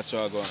tuned and watch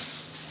how it go on.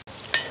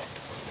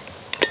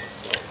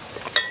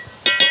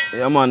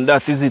 Yeah man,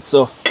 that is it.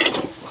 So,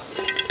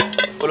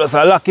 we just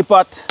a lucky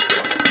pot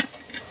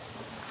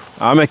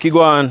and make it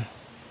go and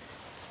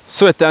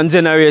sweat and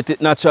generate it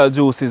natural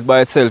juices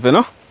by itself, you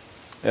know?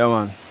 Yeah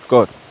man,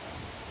 good.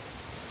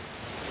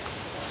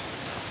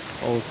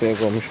 Always pay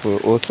go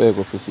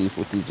for see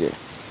footage.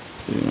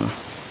 Yeah.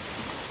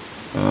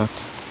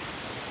 Right.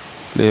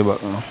 Play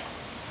back now.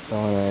 That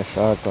one is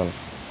short one.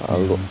 All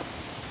look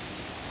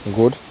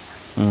good.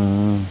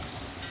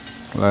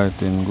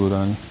 Lighting good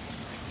and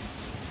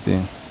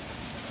thing.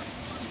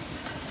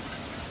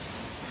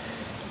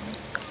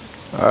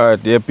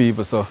 Alright, dear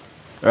people, so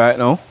right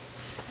now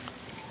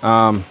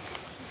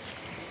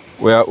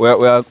we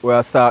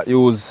are start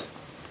use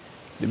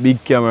the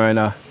big camera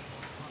in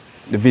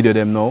the video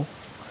them now.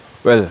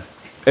 Well,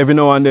 every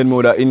now and then we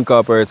would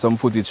incorporate some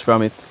footage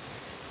from it.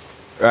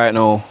 Right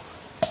now,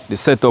 the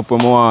setup we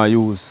want to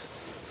use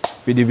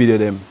for the video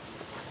them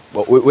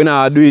But we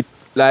not do it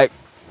like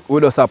we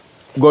just have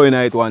go in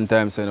it one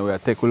time, so you know, we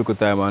take a little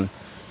time and,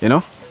 you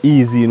know,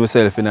 easy in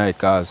yourself in it,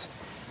 because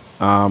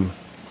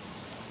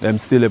them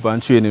still up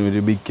and training with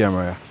the big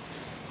camera. Yeah.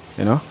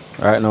 You know,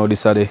 right now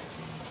this is the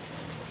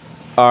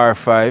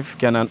R5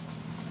 Canon.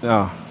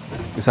 No,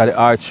 this is the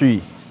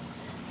R3.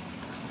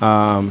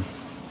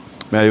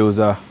 I use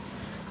a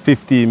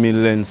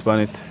 50mm lens on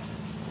it.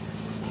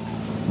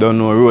 Don't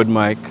know road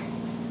mic.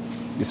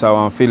 This is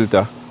one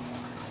filter.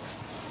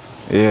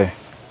 Yeah.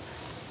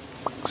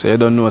 So you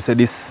don't know, so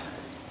this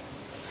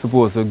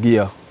supposed to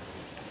give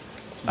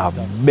a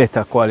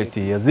better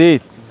quality. You see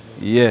it?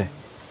 Yeah.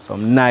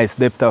 Some nice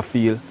depth of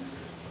field.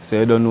 So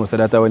you don't know, so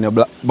that when your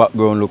black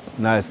background look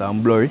nice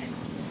and blurry.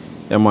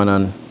 Yeah, man,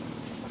 and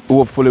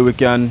hopefully we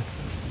can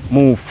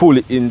move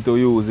fully into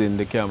using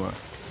the camera.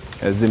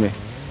 You see me?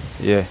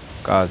 Yeah,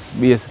 because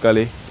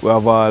basically we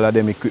have all of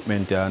them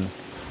equipment here,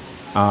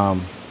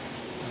 and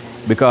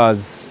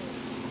because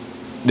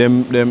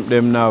them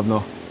now have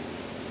no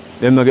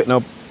get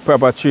no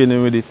proper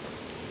training with it.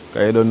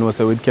 Because you don't know,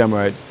 so with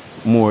camera it's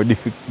more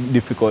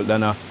difficult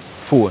than a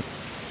phone.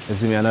 You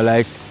see me? And I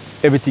like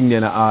everything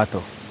then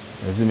auto.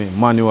 You see me?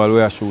 Manual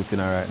we are shooting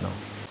right now.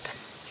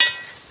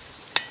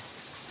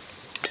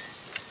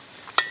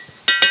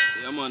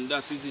 Yeah man,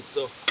 that is it,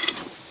 so.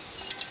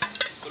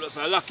 Just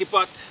a lucky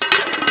pot.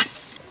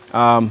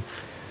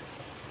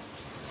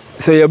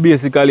 So you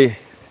basically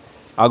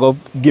I go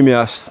give me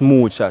a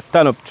smooth shot,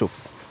 turn up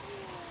chops.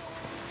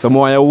 So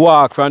more when you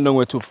walk from down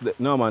with chops,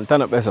 no man,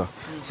 turn up better.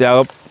 So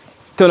I go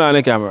turn on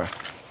the camera.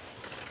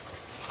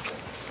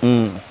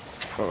 No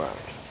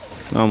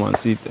man,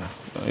 see it there.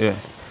 Yeah.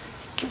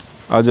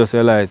 I'll just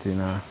a light in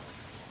now.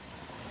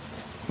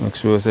 Make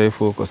sure you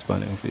focus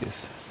on your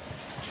face.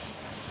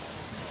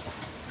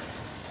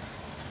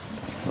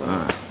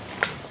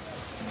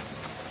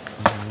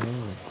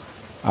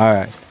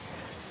 Alright.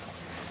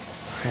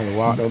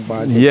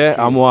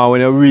 Yeah, and more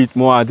when you read,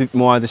 more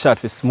the shot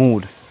for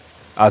smooth.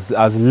 As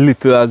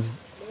little as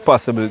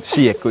possible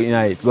shake in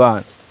it. Go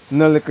on.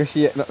 No little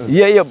shake, nothing.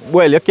 Yeah,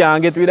 well you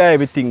can't get rid of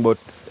everything, but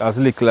as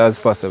little as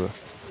possible.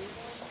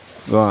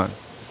 Go on.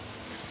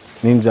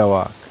 Ninja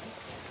walk.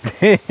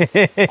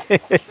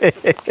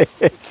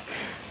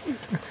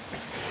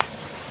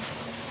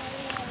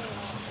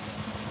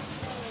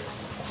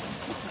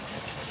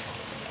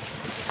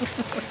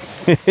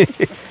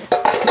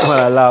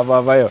 I laugh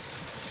over you.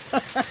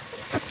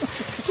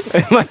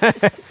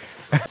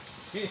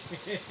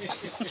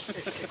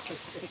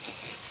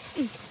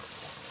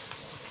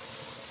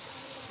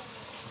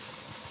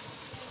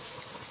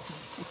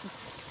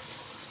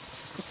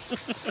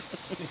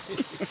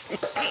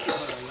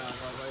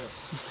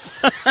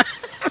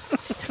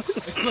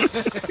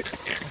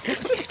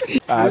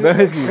 Let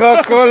me see.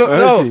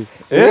 No. See.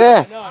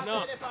 Yeah.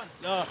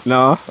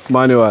 No,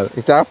 manual.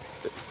 It up?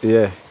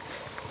 Yeah.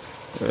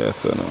 Yeah,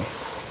 so no.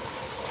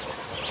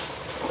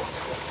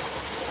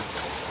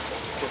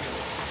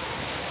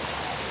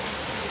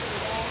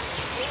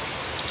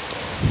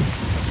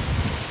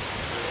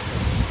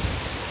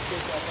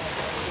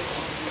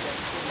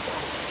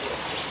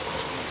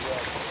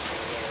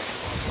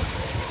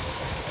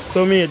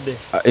 So made there.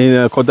 In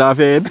a cut off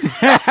head.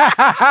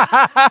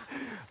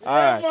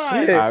 Alright.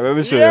 Alright, let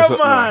me show you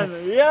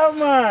something. Yeah,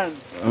 man.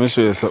 Let me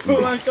show you something.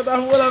 Cut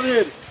off all of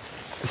it.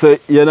 So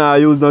you know I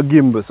use no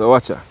gimbal, so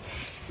watch her.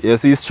 You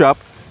see strap?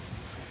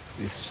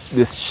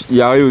 This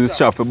you use this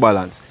strap for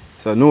balance.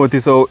 So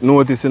notice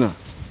you know.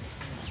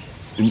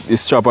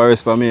 This strap I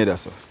rest for me there,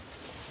 so.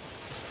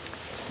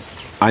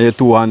 And you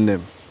two hand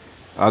them.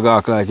 I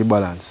got like you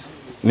balance.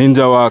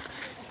 Ninja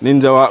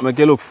walk make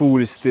you look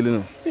foolish still, you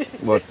know.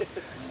 But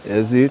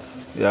you see it?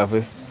 You have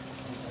it.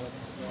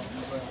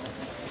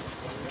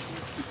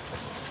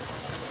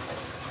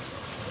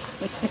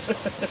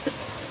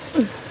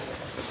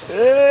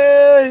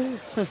 Hey!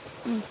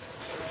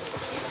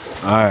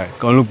 Alright,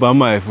 come look at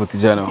my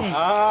footage now.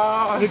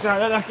 Ah, because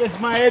that gets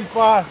my head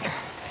fast.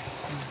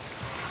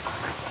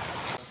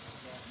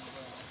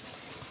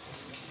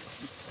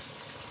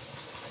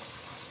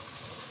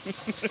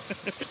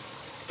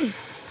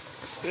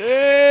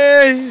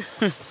 Hey!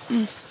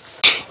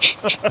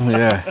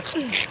 Yeah.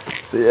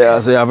 So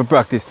you have to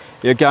practice.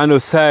 You can do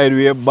side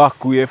way,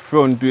 back way,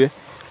 front way.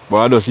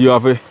 But just you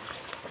have to,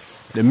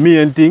 the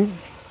main thing.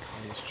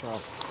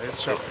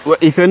 Well,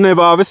 if you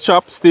never have a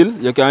strap still,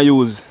 you can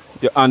use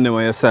your hand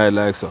on your side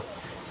like so.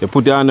 You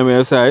put your hand on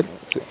your side.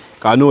 So,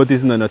 can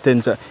notice no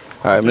tension.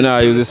 Alright, I now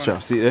use the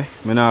strap. See there?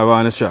 I now have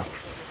on the strap.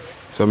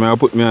 So I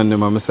put my hand on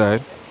my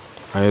side.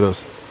 And you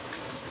just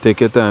take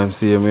your time,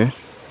 see me.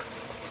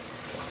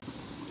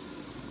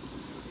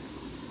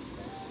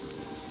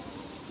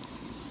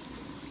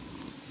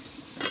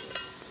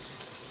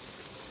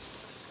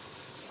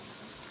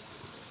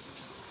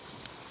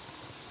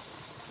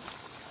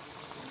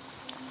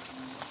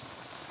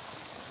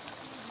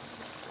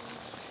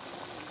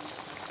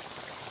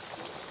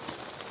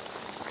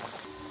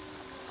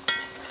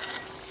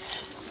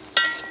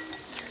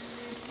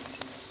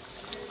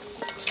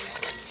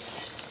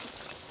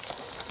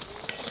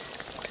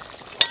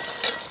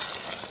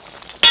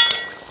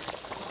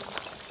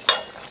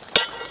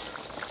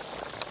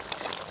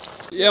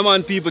 Yeah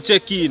man, people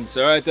check in.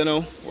 So right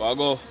now, we'll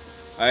go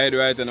ahead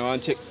right now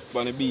and check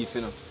on the beef,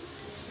 you know.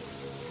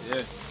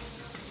 Yeah.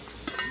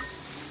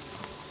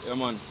 Yeah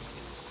man.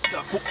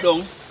 That cook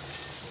down.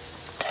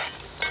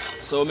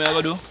 So what I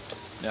go do?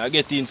 I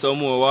get in some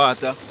more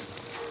water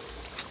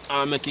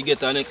and make it get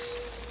the next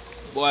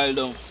boil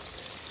down.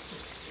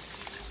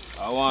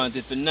 I want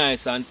it to be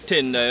nice and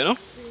tender, you know.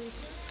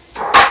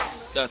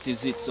 That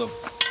is it, so.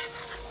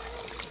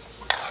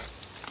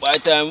 By the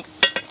time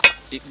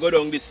it go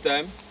down this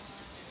time,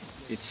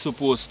 it's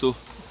supposed to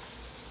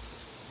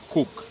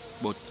cook,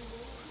 but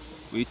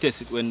we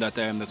test it when that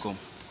time they come.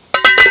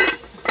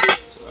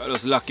 So I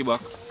just lock it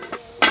back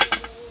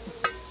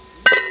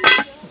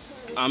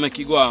and make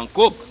it go and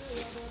cook.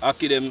 I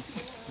keep them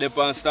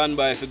on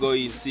standby if you go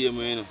in same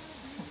way, you know.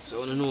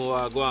 So I don't know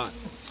what I go on.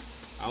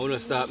 I want to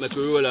start make a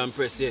roll and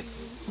press here.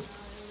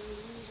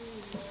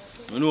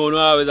 I know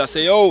always I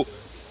say, yo,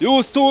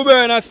 use 2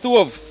 burner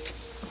stove.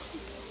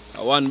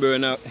 One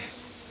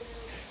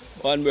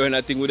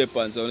burner thing with the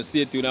pan, so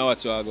stay tuned and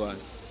watch what I go on.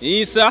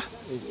 Isa,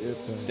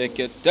 take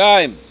your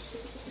time.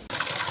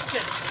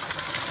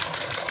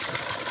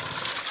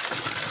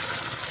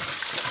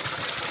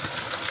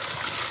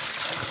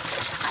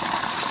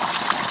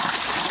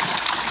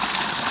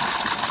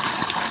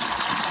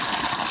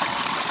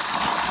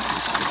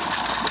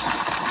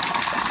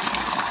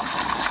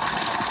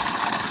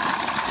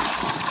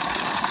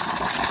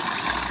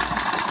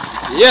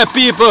 Yeah,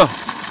 people,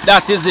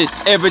 that is it.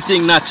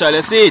 Everything natural.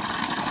 You see it?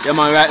 Yeah,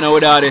 man, right now,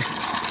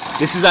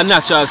 this is a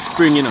natural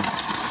spring, you know.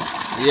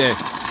 Yeah,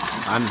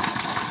 and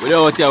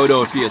without here,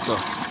 without fear, so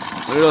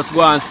we just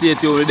go and stay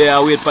tuned there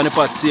and wait for the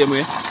pot same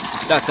way.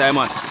 That time,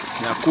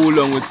 yeah, cool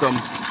down with some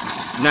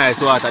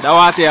nice water. That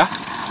water here,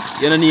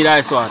 you don't need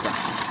ice water.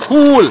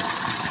 Cool.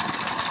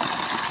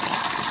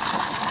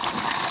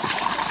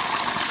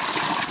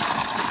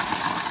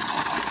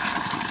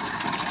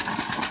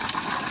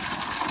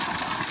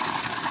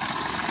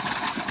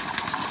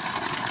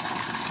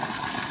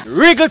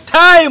 Wriggle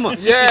time!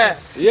 Yeah!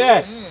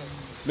 Yeah!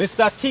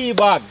 Mr.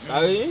 T-Bag,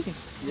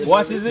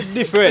 what is the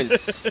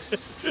difference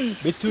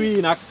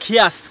between a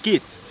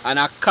casket and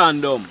a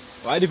condom?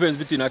 What is the difference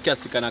between a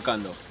casket and a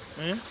condom?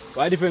 What is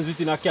the difference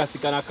between a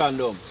casket and a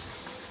condom?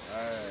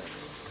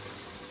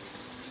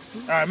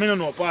 Alright, I don't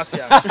know, pass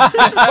here.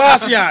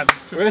 Pass here.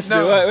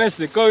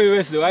 Wesley, come here,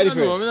 Wesley, what is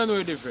the difference? I don't know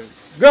the difference.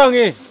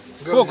 Grongy!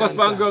 Focus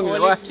on Grongy.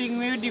 Only thing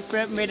me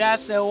different, me that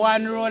say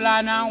one roll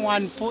on and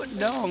one put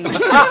down.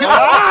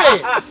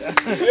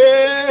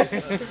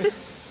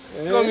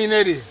 Come in,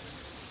 Eddie.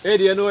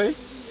 Eddie, you know it?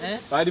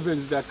 What is the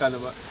difference between a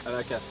condom and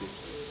a casket?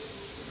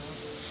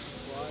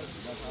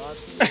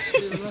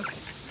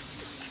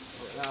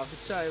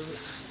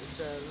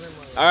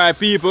 Alright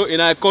people, in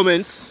our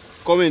comments,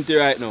 comment here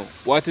right now.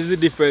 What is the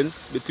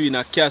difference between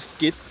a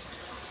casket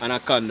and a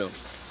condom?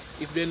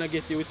 If they not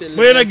get you with it,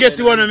 but you not get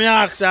you one of me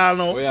ask y'all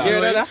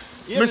now.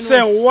 Me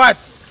say what?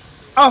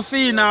 Half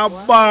in a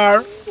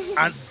bar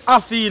and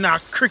half in a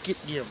cricket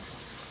game.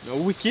 No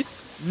wicket?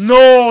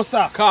 No,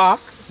 sir.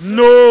 Cock?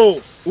 No.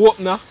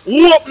 Opener?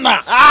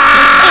 Opener.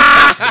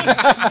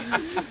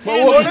 But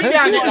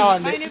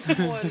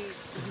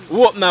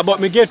opener, but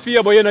me get for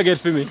you, but you not get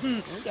for me.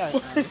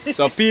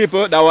 So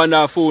people that want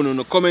that phone,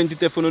 no comment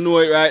it if you know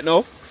it right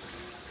now.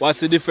 What's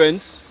the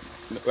difference?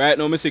 Right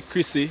now, I say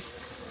Chrissy,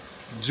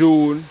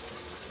 June,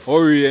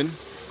 Orion,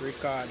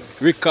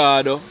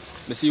 Ricardo.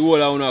 I see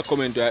all of you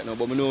comment right now,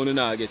 but I know you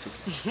not get it.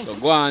 So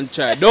go and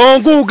try.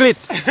 Don't Google it.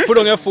 Put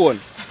on your phone.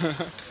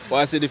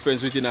 What's the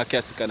difference between a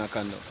casket and a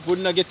condom? If we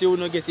not get you, we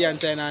not get the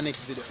answer in our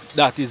next video.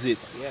 That is it.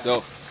 Yeah.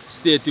 So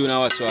stay tuned and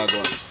watch what I go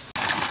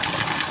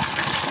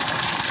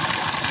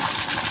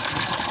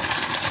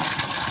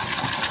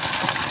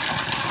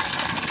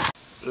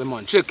on.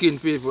 Man, check in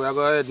people, I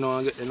go ahead now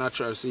and get the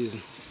natural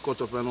season.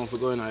 Cut up and off, we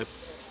go in a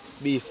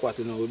beef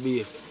patty now with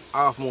beef.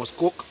 Half most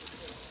cook.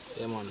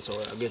 Yeah man, so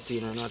I get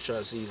in a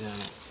natural season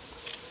now.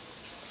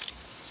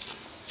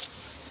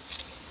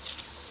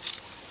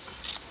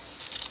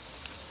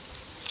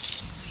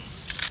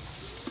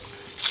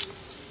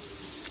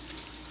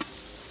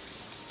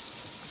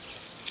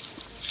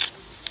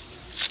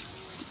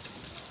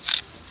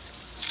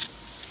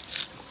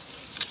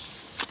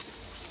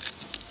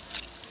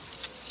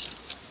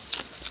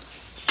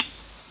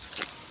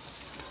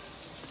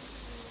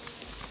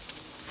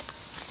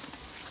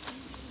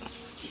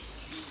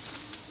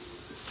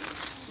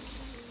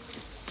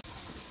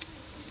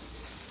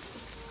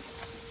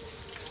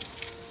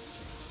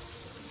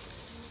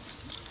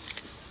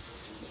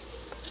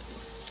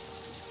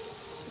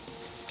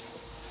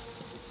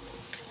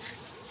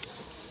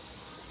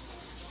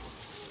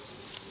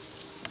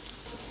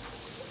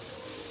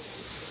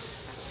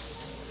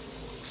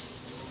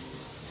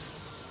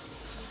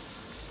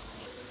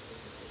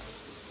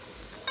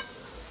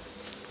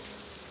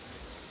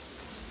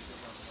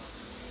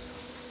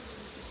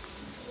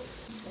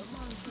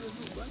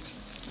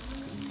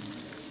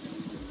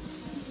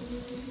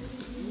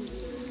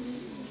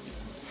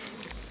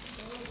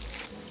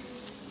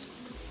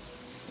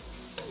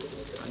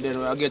 And then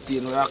we get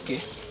in with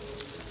ackee.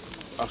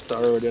 after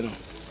road, you know.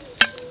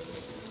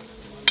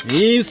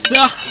 Yes,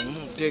 sir.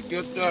 Take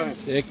your time.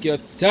 Take your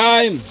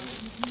time.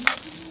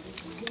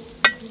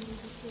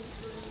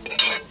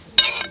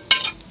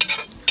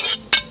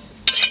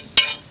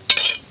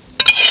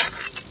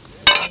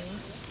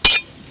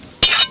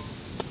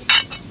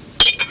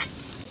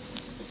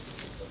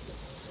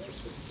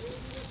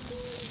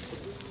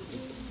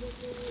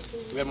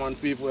 Lemon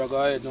people, you go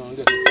ahead now and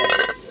get the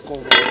pot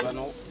cover over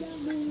now.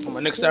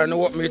 But next time you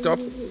want meet up,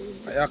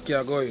 I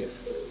can go in.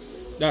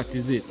 That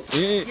is it.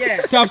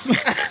 Yeah. Taps.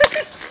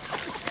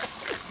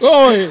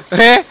 Oh,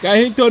 Eh? can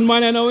he turn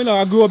man and now you know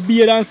I grow a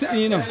beard and sit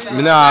you know.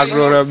 Me nah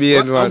grow a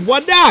beard, man.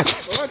 What that?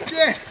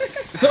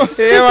 So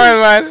Yeah,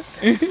 man.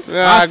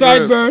 a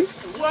sideburn.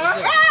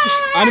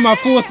 And I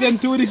force them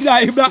to the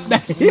black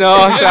dye.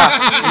 No,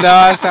 sir.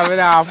 No, sir. Me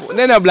nah.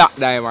 They no black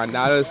dye, man.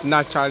 That is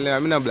natural.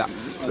 Me no black.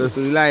 Just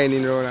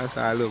lining around and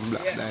start look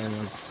black dye,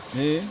 man.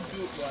 Yeah.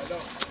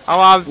 I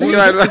want to see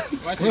man.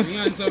 Watch it, you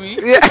answer me.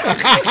 Yeah.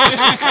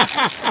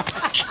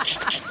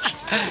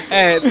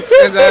 Hey,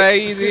 it's not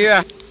easy,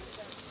 yeah.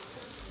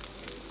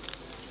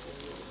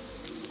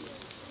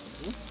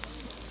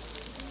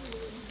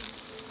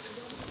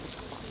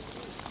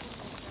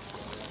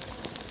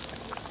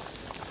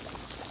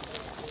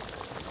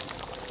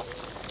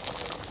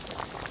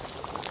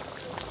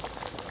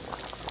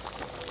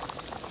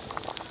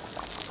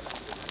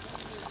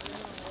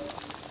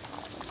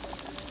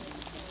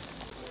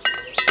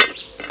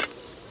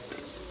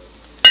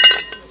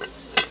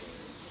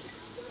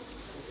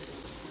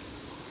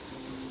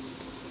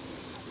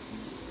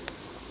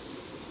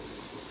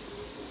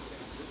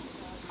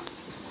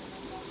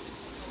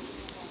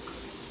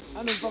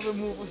 I don't probably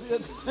move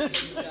it.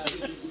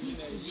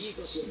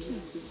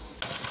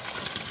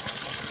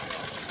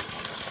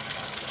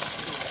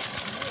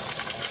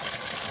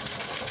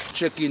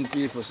 Check in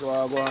people, so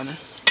I go on.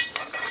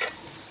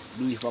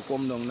 Do if I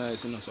come down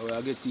nice, you know, so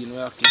I get in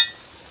where I keep.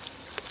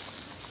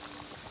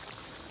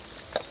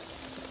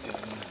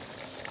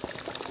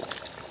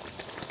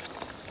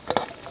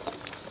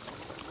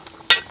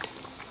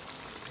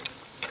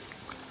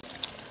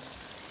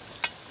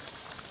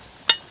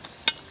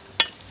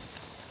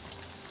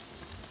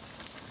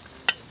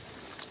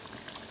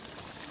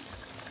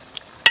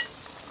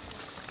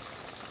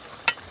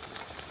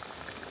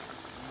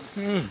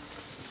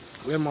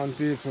 Lemon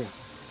people,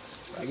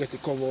 I get the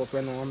cover up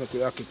and I make the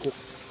ackee cook.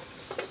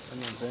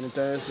 And then so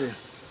anytime you see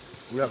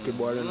we ackee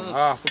boiling,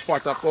 half a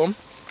pot of come.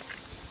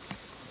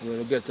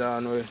 We get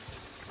on with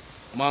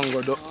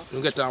mango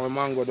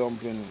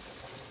dumpling.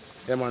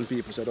 Lemon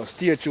people, so just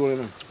stay tuned, you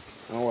know,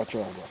 and watch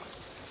over.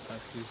 That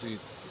is it.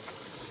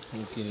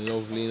 Looking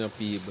lovely in a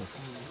people.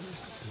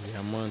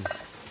 Yeah, man.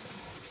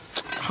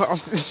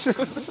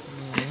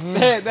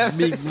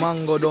 Big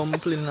mango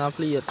dumpling a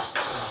plate.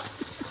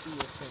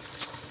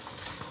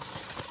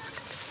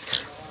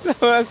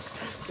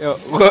 Yo,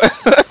 what?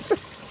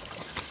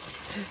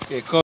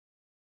 Okay, come.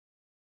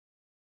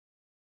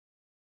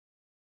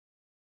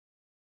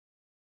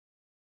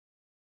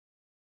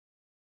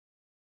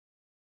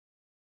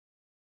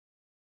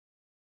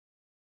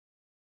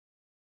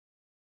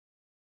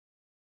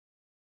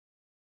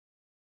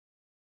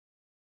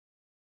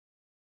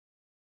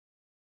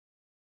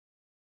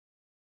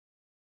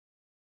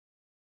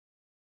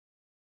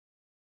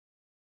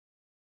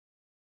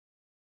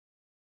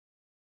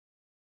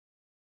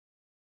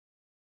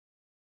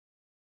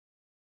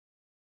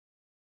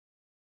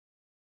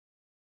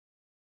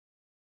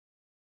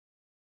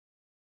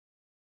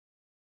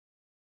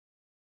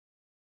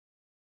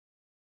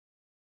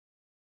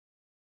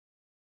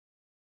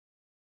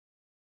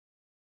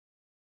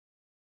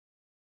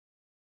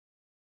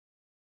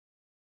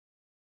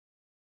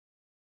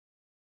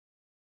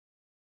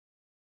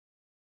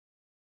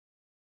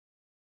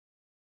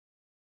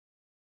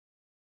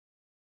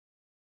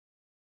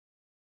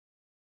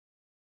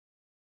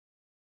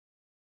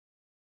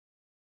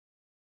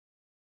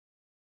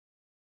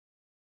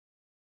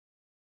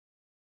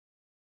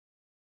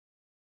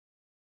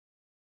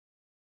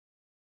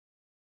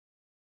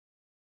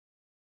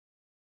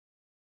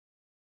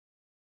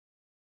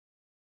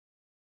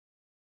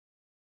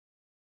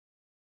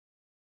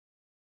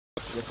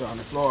 Get on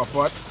the flower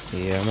pot.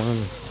 Yeah, man.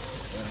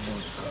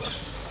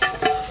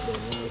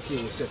 The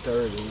king is set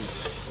already.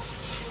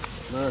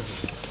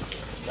 Murphy.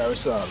 There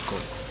is all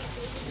come.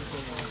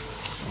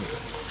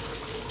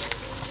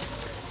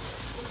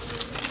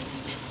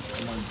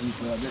 Come on,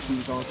 people, get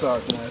some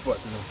salt in the pot,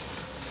 you know.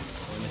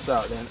 When the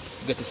salt, then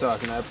get the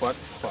salt in the pot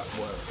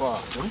boil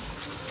fast, you know.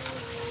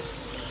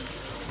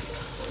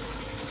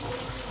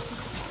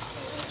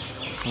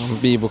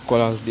 People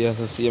Colaz there,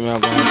 so see me I'm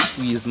gonna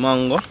squeeze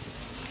mango.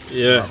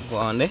 Yeah. Go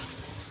on there.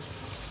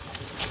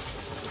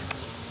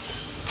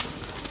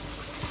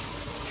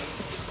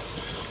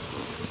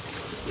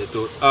 Get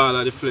out all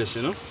of the flesh,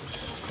 you know?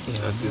 Yeah,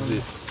 That is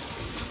it.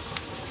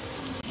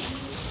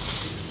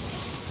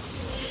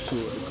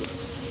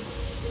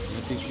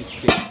 I think it's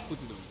steak. Put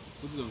it down.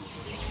 Put it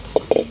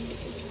down.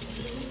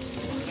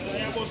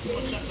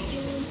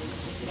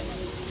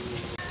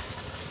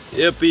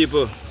 Yeah,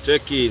 people,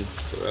 check in.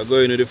 So we're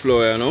going to the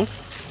floor here now.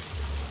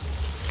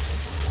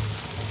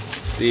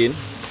 See,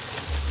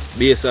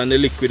 based on the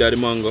liquid of the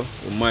mango,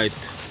 we might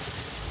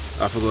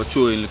have to go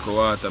throw in little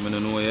water. I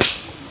don't know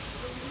yet.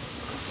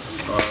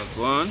 Alright,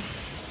 go on.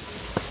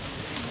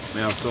 I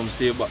have some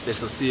save back there,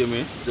 so see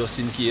me, just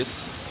in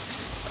case.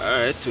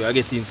 Alright, we are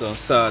getting some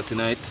salt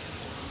tonight.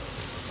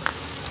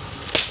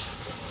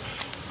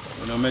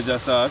 We don't measure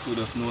salt, we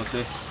just know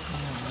say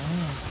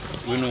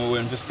we know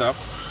when to stop.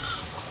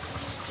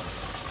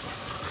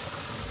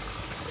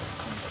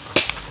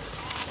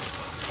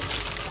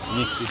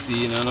 Mix it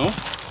in now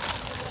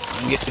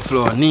and get the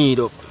flour knead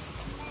up.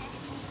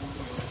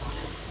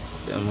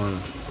 Yeah man,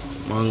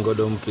 mango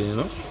dumpling, you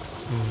know.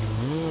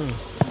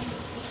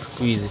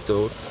 Squeeze it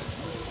out.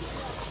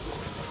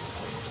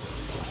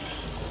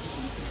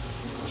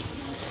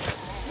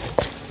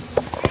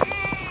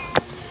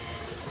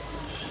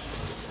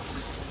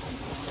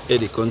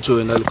 Eddie, control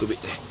in a little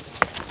bit there.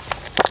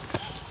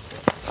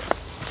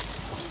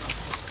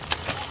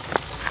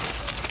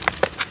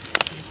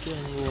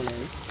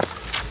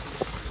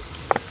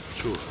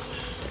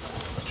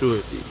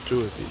 Throw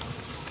it in.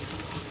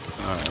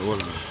 Alright,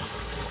 hold on.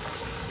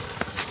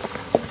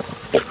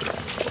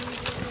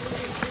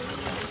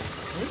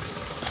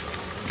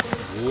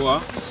 Wow,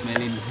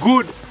 smelling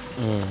good.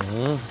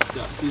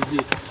 That is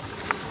it.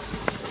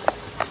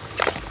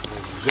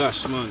 Oh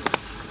gosh, man.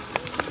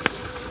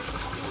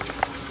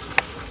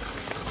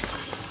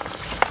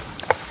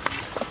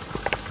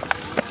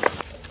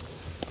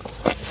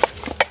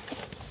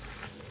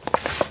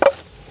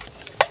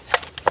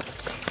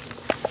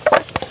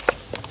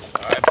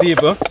 Alright,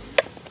 people.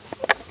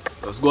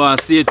 Let's go and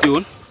stay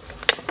tuned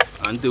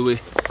until we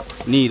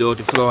knead out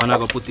the flour and I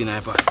go put in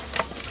a pot.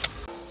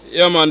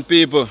 Yeah, man,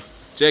 people.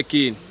 Check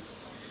in.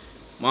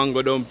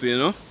 Mango dumpling, you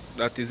know?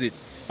 That is it.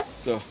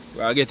 So,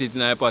 we'll get it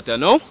in a pot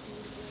now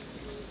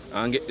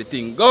and get the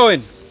thing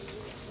going.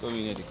 Come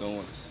in, Eddie, come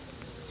on.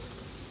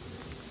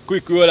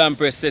 Quick roll and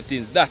press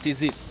settings, that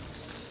is it.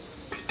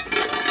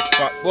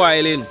 Pot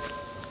boiling.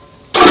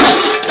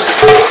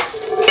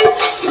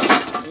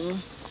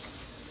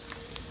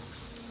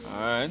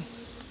 Alright.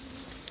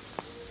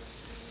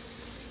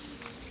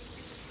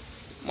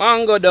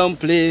 Mango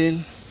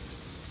dumpling.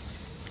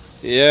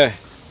 Yeah.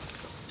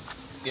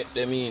 Get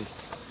them in.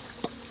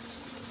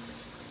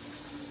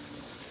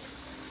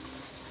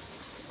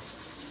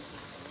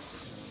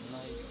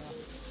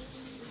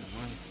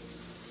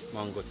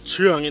 Mango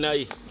strong in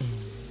here.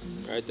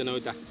 Right now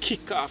with a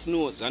kick off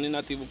nose and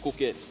not even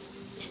cook it.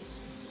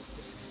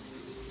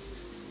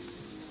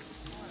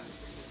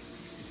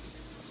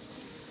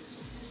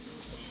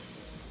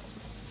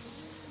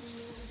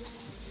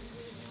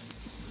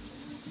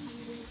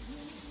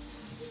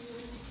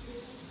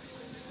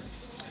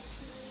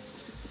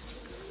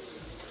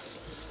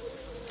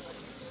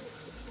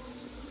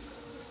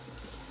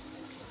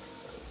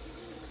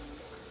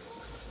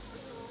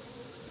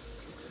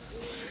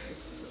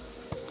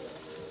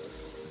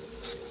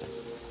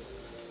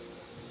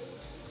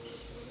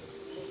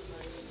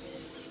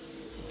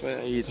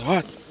 It's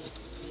hot.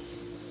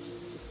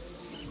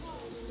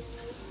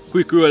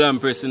 Quick roll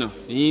and press, you know.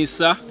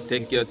 Isa,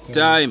 take your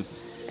time.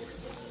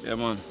 Yeah,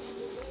 man.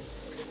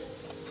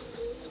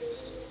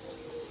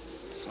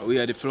 We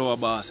are the flour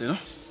boss, you know.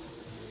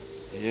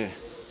 Yeah.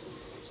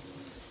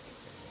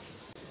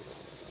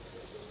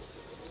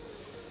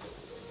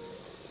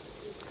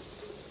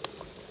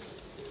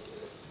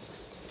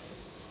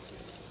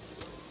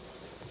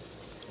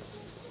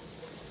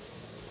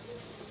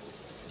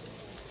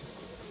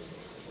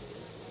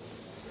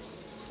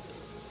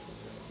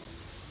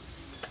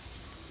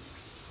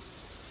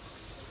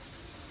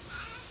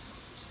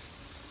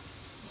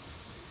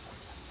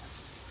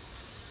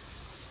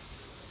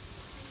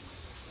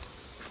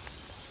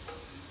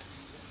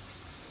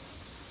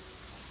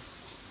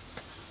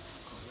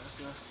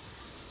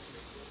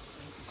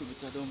 Cook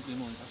a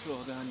dumpling on the floor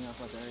gone here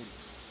pot already.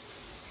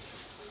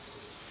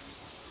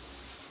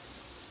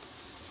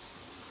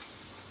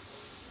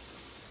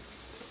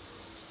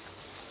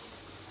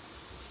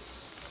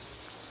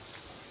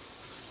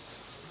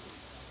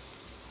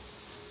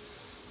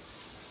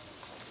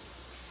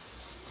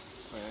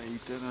 Fire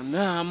heater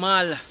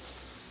normal.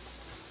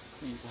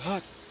 It's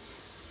hot.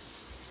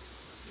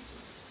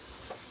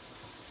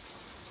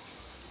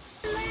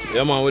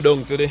 Yeah man, we're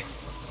down to the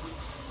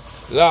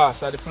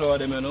last of the flour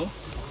them, you know.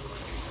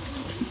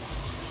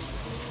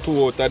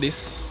 2 out of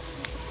this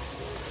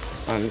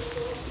and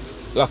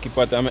lock it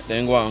pot and make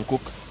them go and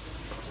cook.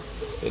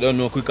 They don't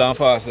know quick and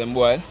fast them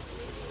boil.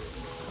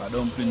 I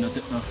dumpling not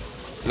take no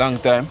long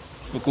time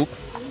to cook.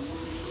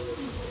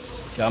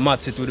 You can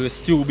match it with the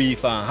stew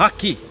beef and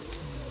ackee.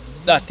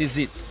 That is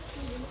it.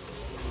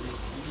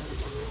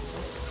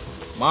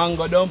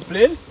 Mango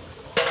dumpling,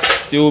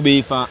 stew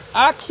beef and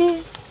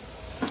ackee.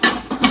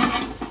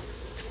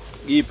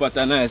 Give pot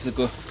a nice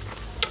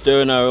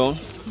turn around.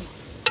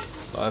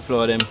 I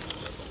flour them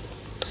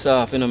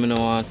soft, you know, I don't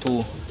want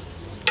to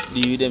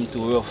leave them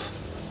too rough.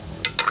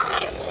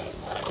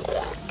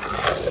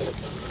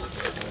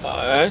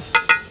 Alright.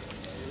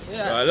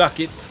 Yeah. I lock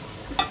it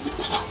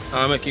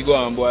and make it go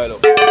and boil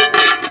up.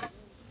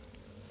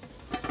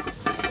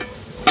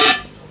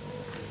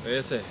 What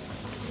you say?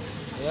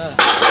 Yeah.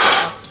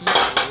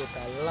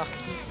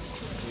 Lucky.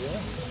 Yeah.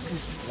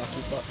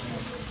 Lucky pot,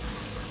 man.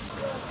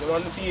 So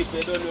when the people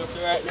don't know, so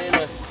right now, you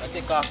know, I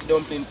take off the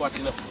dumpling pot,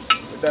 you know.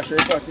 That's your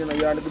pot, you know,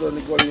 you're on the good on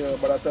the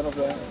but I turn off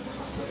there.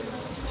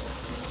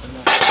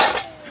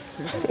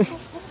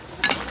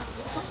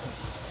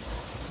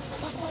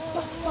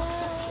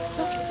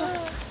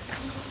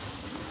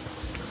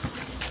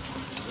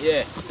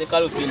 Yeah, take a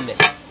look in there.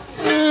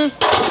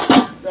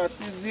 That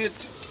is it.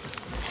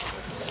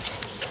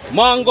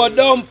 Mango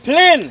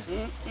dumpling!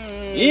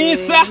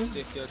 Isa!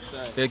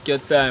 Take your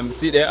time.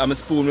 See there, I'm a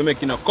spoon, we're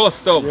making a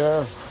custom.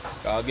 Yeah.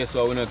 I guess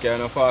what we don't carry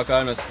no fork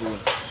or no spoon.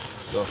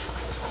 So,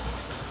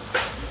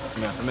 I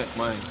have to make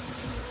mine.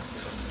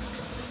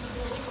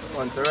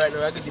 So right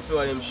now I get the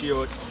flour them share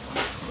out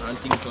and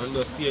things, so I'm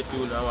just stay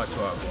tuned and watch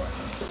what go on.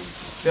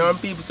 So when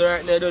people so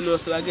right now don't know,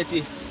 so I get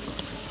the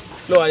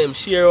flour them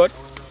share out.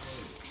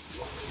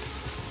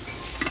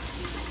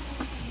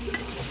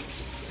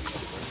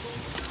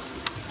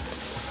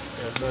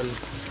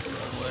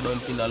 We're done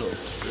feel a look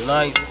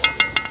nice.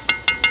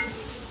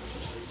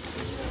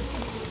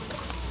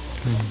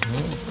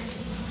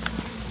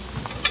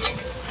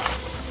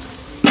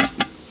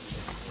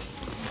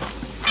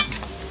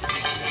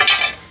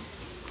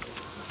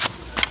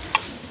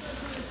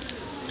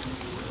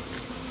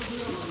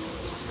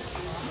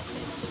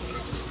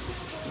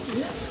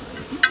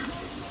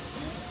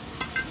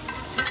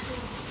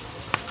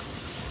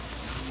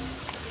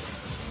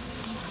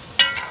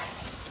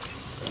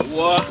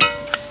 What?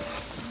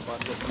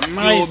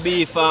 Stew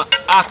beef and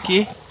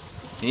ackee.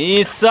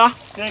 Isa.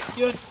 Take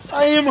your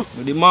time.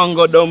 With the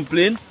mango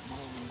dumpling.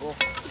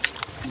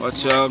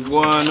 Watch out,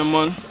 go on,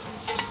 man.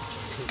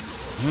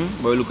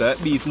 Boy, look at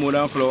that beef more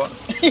than flour.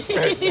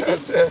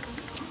 Yes, sir.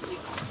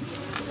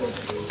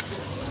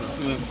 So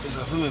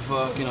for me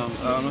fucking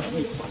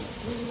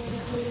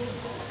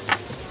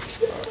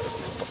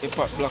the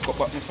pot black up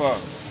at my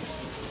fork.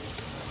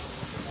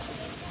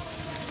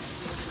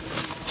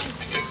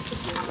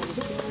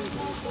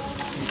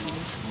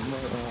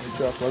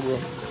 So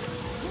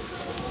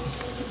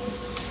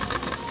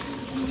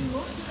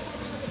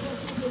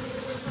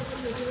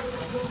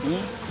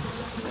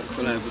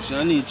like, I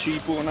need 3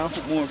 pounds and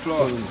put more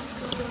flour.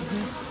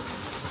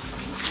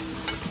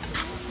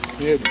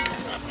 Yeah.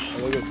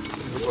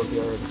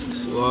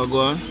 So I go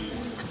on.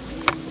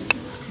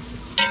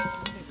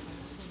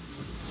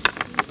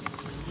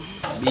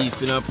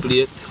 Beef in a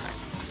plate.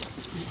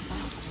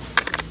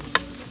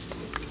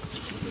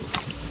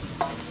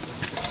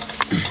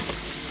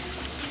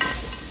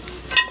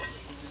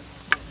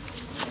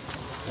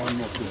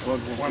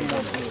 One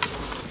more.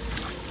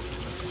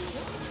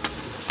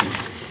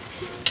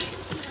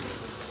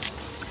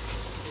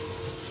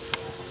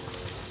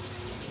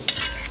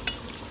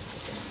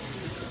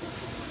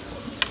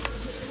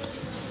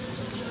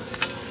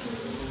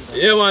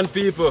 Yeah man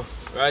people,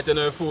 right now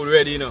the food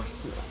ready now.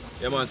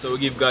 Yeah man, so we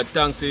give God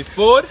thanks for the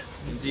food.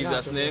 In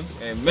Jesus' name,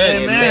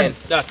 amen. Amen.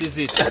 That is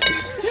it.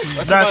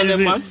 What That you is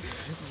man, it. man?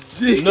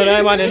 No,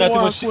 no, man, not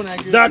even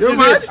That is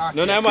it.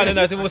 no, no, man,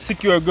 not even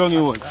secure ground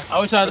you want. I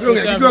wish I had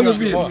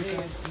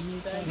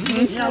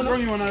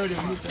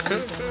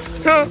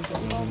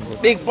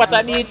big pot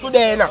of it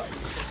today now.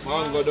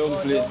 Mango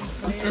dumpling.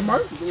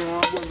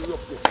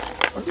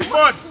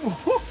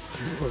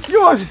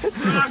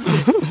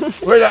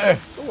 Where that?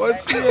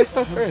 What's this?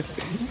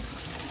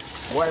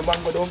 Why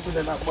mango don't put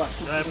in that bag?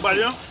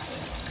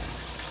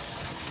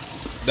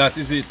 That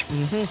is it.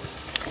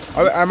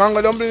 I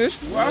mango dumpling this?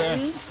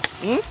 Yeah.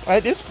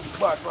 Like this?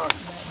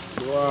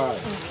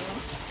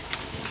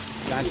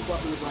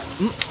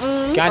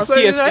 Can't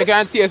taste, you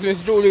can't taste Miss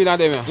Julie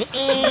and them.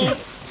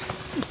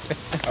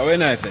 How are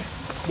knife?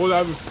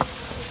 Colaz.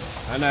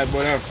 A knife,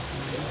 brother.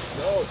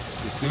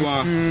 This the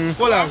one.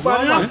 Colaz.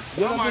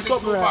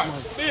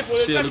 People,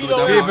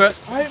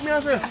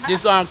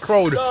 this one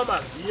crowd.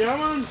 Yeah,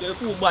 man. The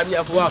food bad, you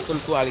have to walk them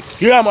to all.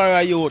 Here,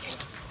 man, youth.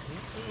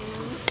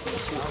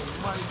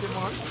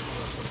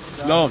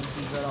 No.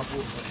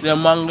 The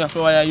mango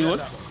flower,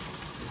 youth.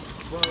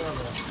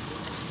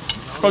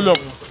 Come up.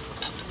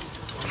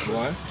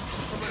 What?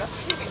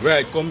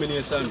 Right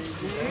combination.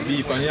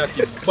 Beef and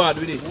yaki bad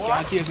with it.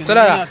 So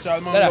that, so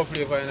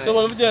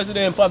when we tell you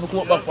them probably come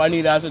up back and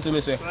need that, so to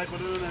me say,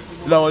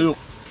 now look,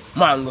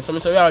 mango. So I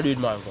say, we are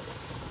doing mango.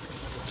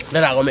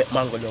 Then I go make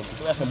mango dumpling.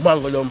 So that's a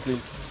mango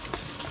dumpling.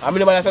 I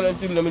mean, I say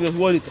something to me, I just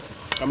hold it.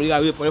 I mean, I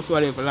wait for the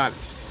flour for that.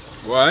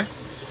 Why?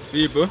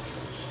 People.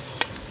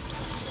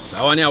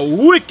 That one here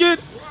wicked.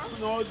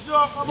 No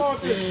joke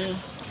about it.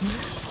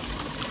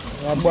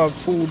 About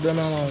food,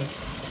 man.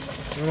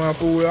 You want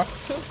food, yeah?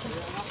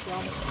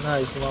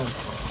 Nice, man.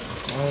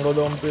 Mango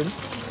dumpling.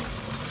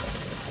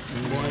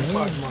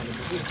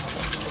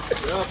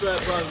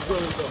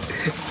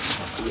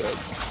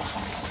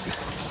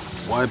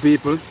 Why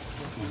people?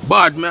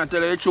 Bad man, I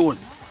tell you the truth.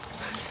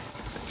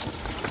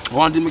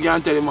 One thing I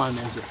can tell you, man,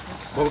 is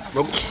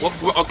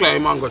what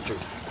climb mango tree?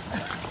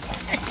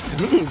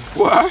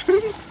 What?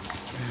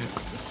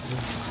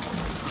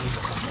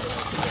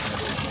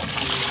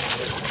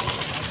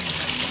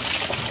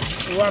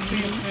 What be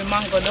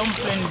mango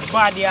dumpling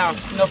bad yeah.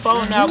 No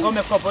found now go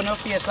make up on your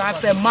face and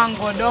say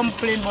mango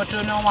dumpling but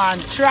you don't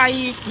want to try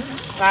it.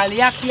 While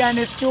yaki and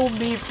the stew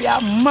beef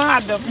you're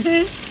mad.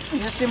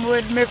 You see me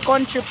with my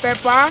country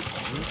pepper?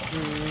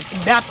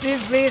 That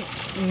is it.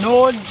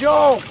 No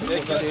joke.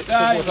 Let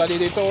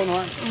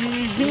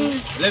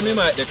me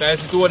make the kind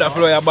of two that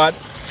flow bad.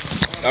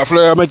 That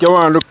flow make you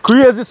want to look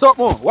crazy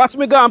something. Watch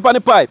me go on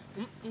the pipe.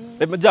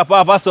 Let me drop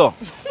off or so.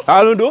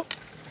 All you do?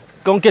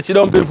 Come catch the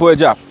dumpling for a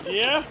job.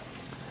 Yeah?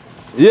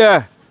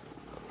 Yeah.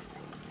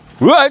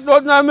 Right,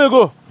 not now,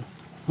 amigo.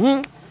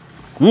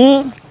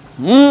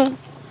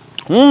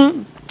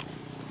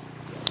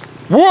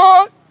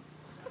 What?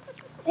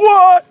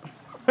 What?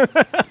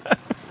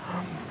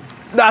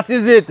 That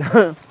is it.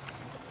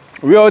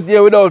 We out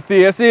here without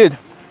fear, see it?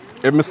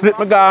 If me slip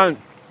my gun,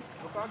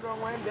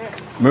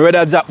 me ready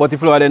to drop, but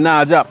if I then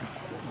not drop.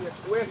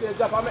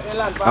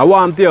 I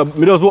want to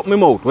me just open my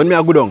mouth when me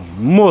I go down.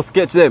 Must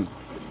catch them.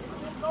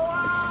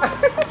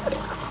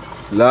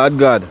 Lord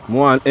God, me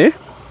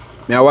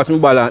I watch me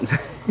balance.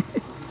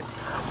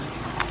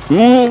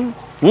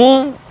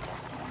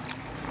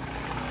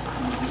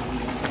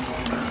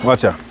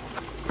 Watch out.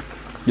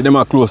 Give them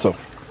a close up.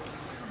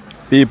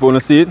 People wanna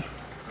see it.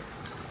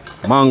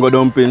 Mango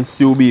dumpling,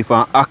 stew beef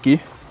and ackee.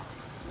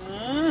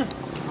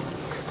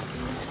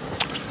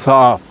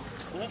 Soft.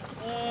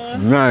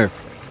 Nice.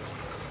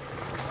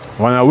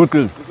 When I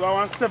wicked. This one I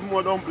want 7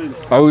 more dumplings.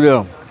 I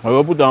will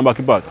put it on back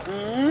pot.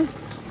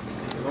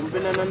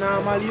 Dumpling and a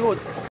normal youth.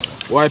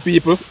 Why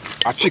people?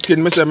 A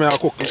chicken, me say me a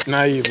cook it in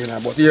the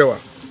evening, but here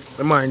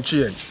the mind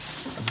change.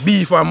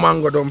 Beef and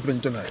mango dumpling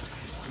tonight.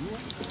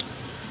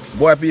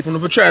 Boy people,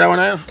 if you try that one,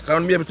 I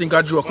can't be able to think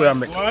a joke I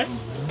make. What?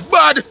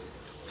 Bad!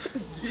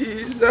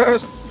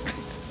 Jesus!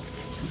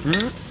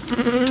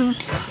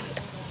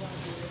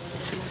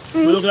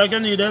 You look like a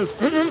needle.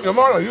 Your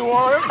mother, you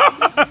want it?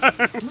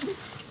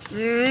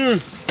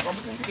 Come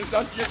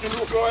that chicken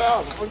look like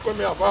that. Come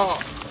here, bar.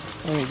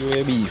 I need to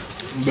eat beef.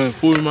 Ben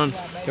full man.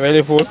 You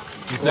ready for?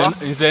 He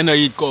said no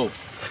eat cow.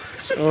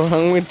 Oh,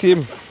 hang with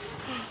him.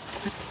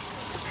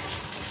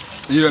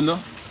 You know?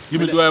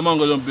 Give me 2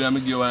 mango dumpling and I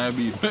give you one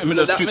beef. I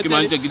just trick him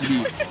and take it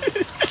beef.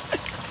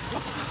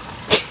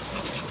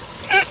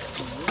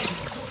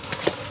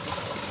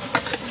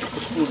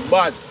 Food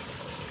bad.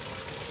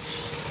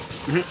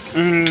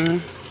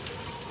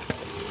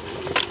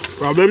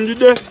 Problem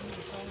today.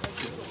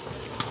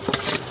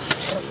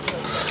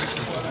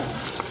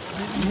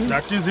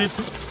 That is it.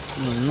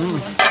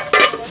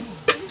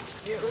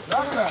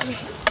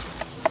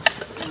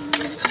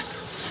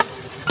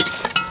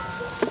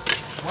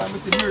 Why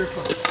miss a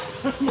miracle?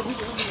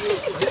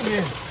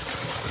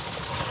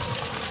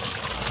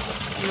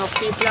 You know,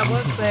 people are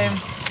going to say,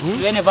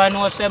 you never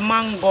know say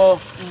mango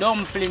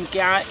dumpling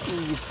can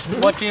eat,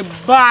 but it's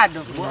bad.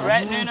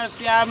 Right now, you know,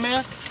 see how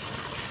me?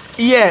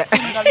 Yeah.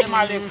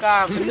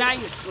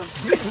 Nice.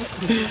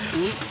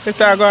 Let's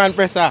go and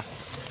press her.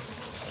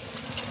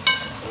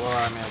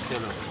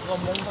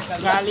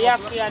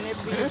 Yaki and the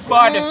beef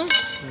bad.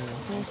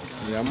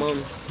 Yeah, man.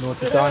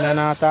 Notice on the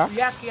nata.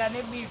 Yaki and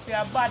the beef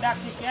are bad.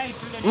 Aki can eat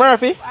with the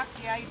Murphy?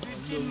 Aki can eat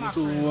with tin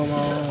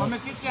mackerel. But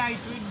make it can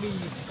eat with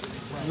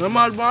beef. No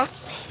mad man.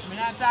 I'm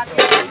not talking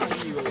about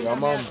beef. Yeah, I'm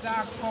man.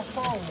 talking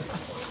cow.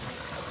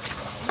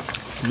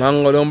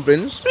 Mango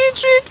dumpling. Sweet,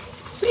 sweet.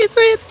 Sweet,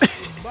 sweet.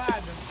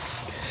 Bad.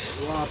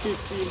 Wow,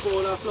 15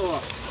 pounds of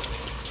flour.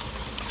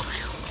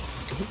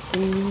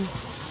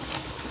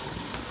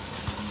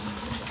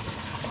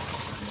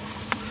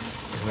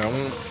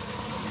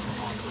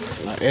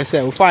 Like they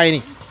say, we find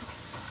it.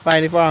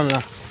 Find the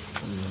formula.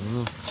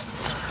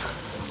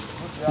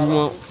 I'm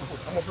going to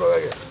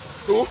play again.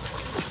 2?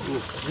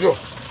 Yo.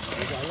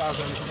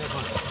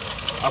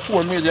 I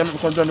 4 million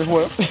content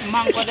before.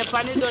 Mango the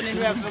pan is done in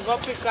we have to go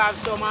pick up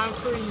some and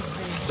freeze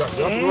it.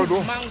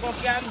 Mango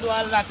can do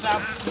a lot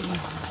of things.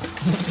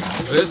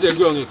 Let's say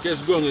going,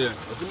 catch going here.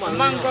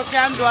 Mango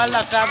can do a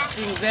lot of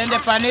things. Then the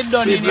pan is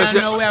done in People,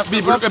 here and we have to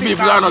people, go look at pick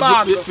people, up not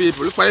bag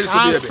people. Look at the little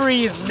and baby.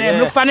 freeze them.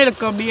 Look at the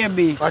little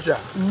baby. Watch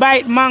out.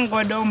 Bite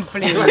mango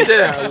dumpling. Right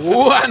there.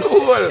 One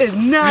hole. It's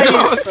nice.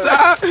 No,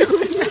 stop.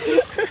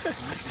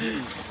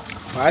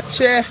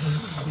 Watch it.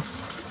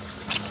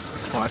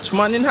 Watch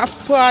man in a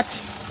pot.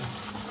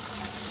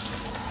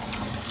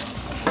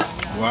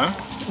 What?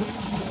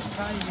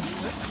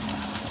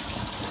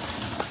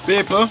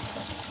 People,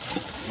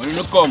 when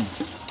you come,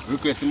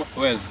 request him,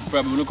 well,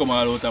 probably when you come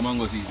all out of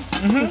mango season.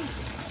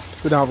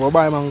 We don't have to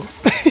buy mango.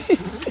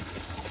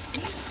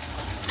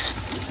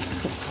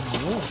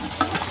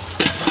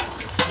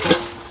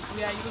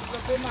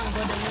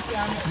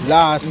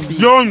 Last beef.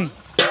 Young.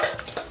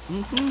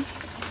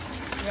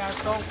 Yeah,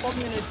 some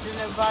community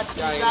never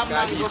take that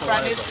mango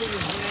from the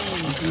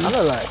seasoning. I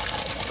don't like.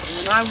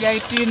 And we are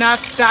eating a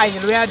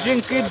style. We are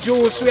drinking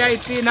juice. We are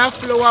eating a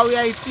flour. We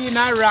are eating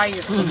a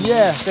rice.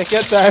 Yeah, take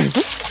your time.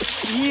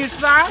 Yes,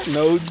 sir.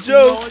 No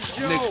joke. No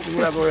joke. Next thing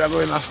we are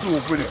going to stew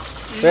with it.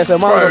 Where's the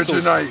mango Porridge soup?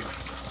 tonight.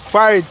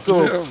 Porridge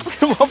soup.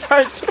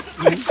 Porridge soup.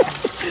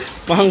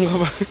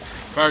 Mango.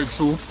 Porridge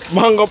soup.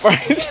 Mango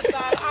porridge.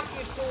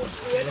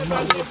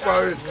 Mango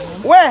porridge.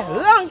 Where?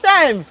 Long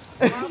time.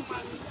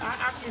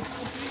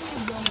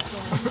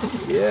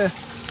 Yeah.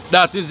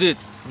 That is it.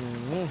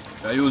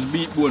 I use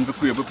beef bone for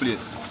create a plate.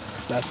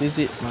 That is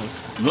it, man.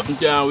 Nothing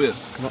can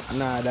waste. No,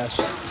 nah, that's.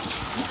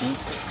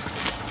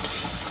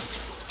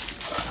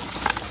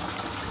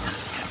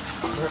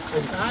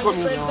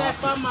 Different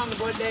type of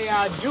mango. They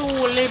are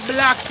Julie,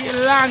 Blackie,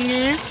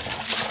 Langy,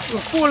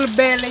 full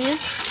belly,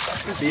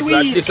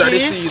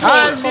 sweetie,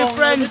 all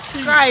different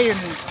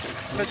kinds.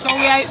 So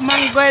we eat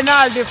mango in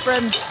all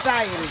different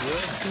styles.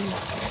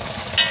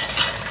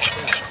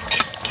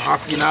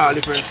 Hockey in all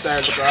different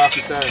styles, because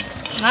hockey time.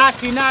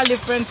 Not in all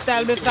different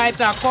styles because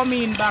it are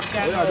coming back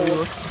and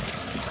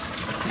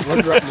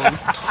One drop, man.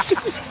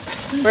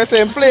 Where's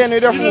him playing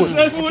with the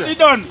food? Food is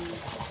done.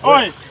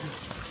 Oi.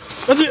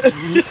 That's it.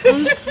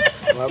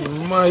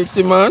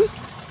 Mighty man.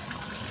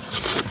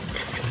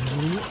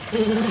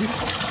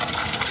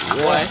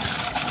 Boy.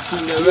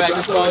 Soon they right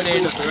this powder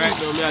in, so right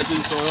now I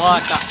drink some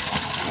water.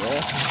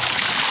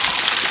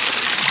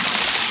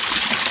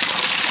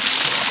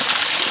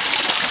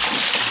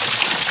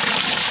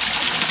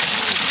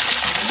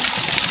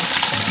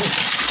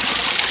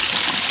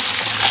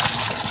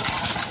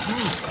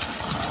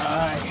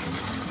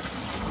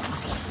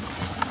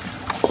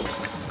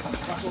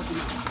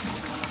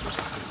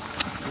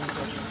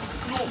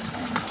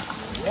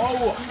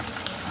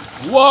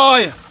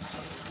 Why?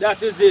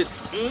 That is it.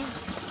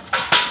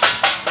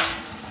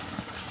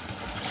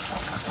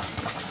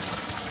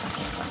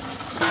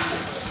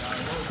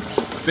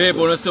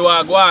 People, you see what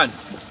I go on?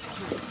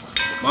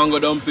 Mango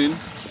dumpling,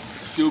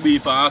 stew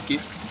beef and ackee.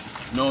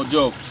 No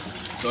joke.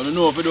 So you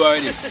know if you do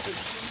already.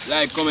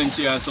 Like, comment,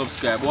 share and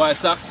subscribe. Boy,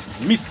 Socks,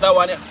 miss that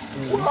one, yeah.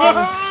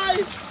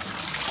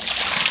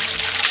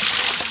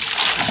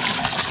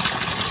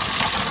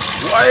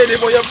 Why the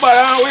boy you bad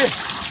and we?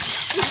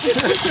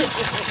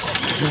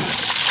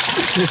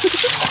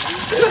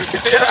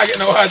 You're not getting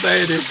no water,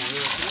 Eddie.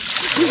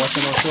 What's the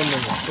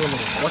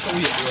What's the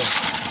weight, bro?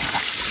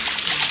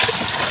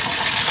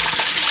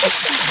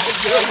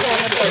 You're done,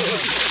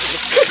 man.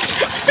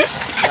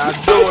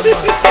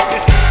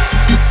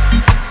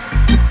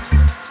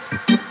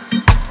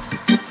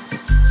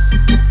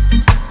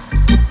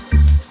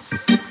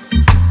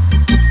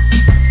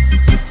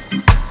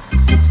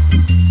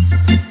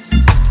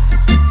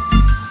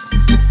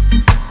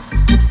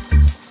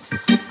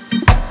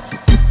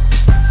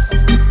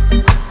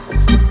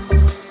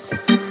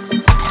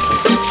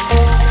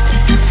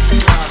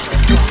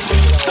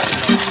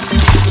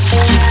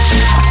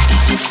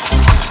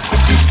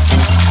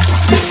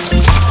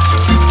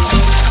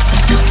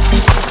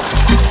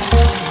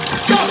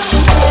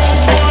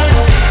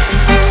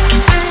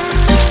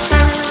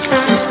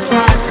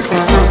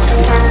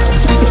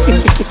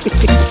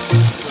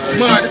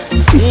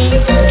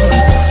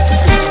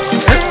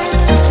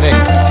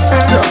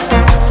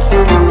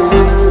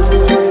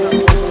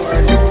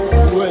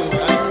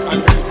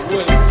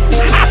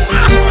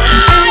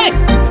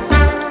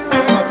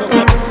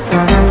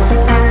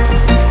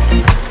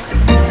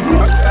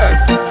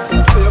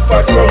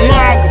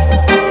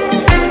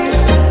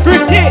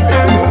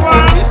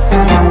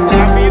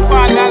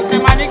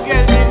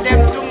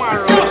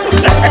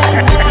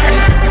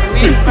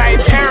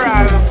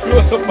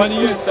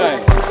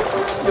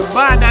 The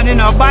bad and you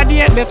know bad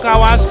yet because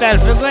our style.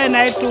 If you go in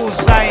the two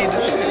side,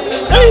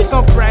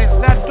 surprise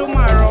that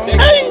tomorrow.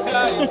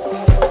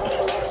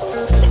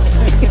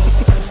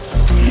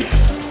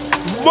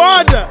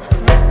 Bad!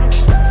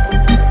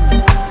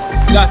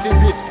 That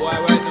is it. Boy,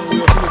 right now we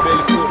are full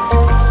belly full.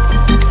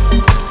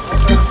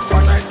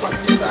 One night, one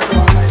night.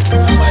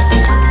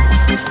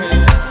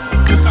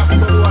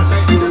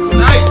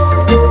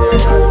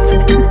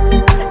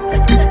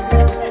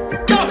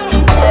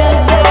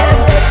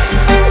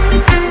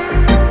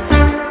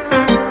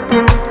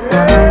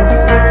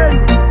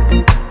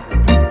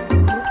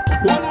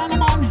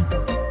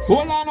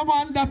 Hold on,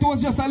 man. That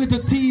was just a little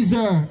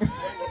teaser.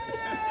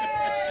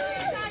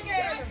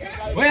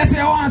 What you say?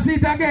 I want to see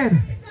it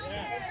again.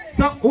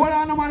 So, hold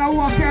on, man. I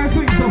want to carry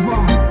swing so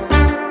far.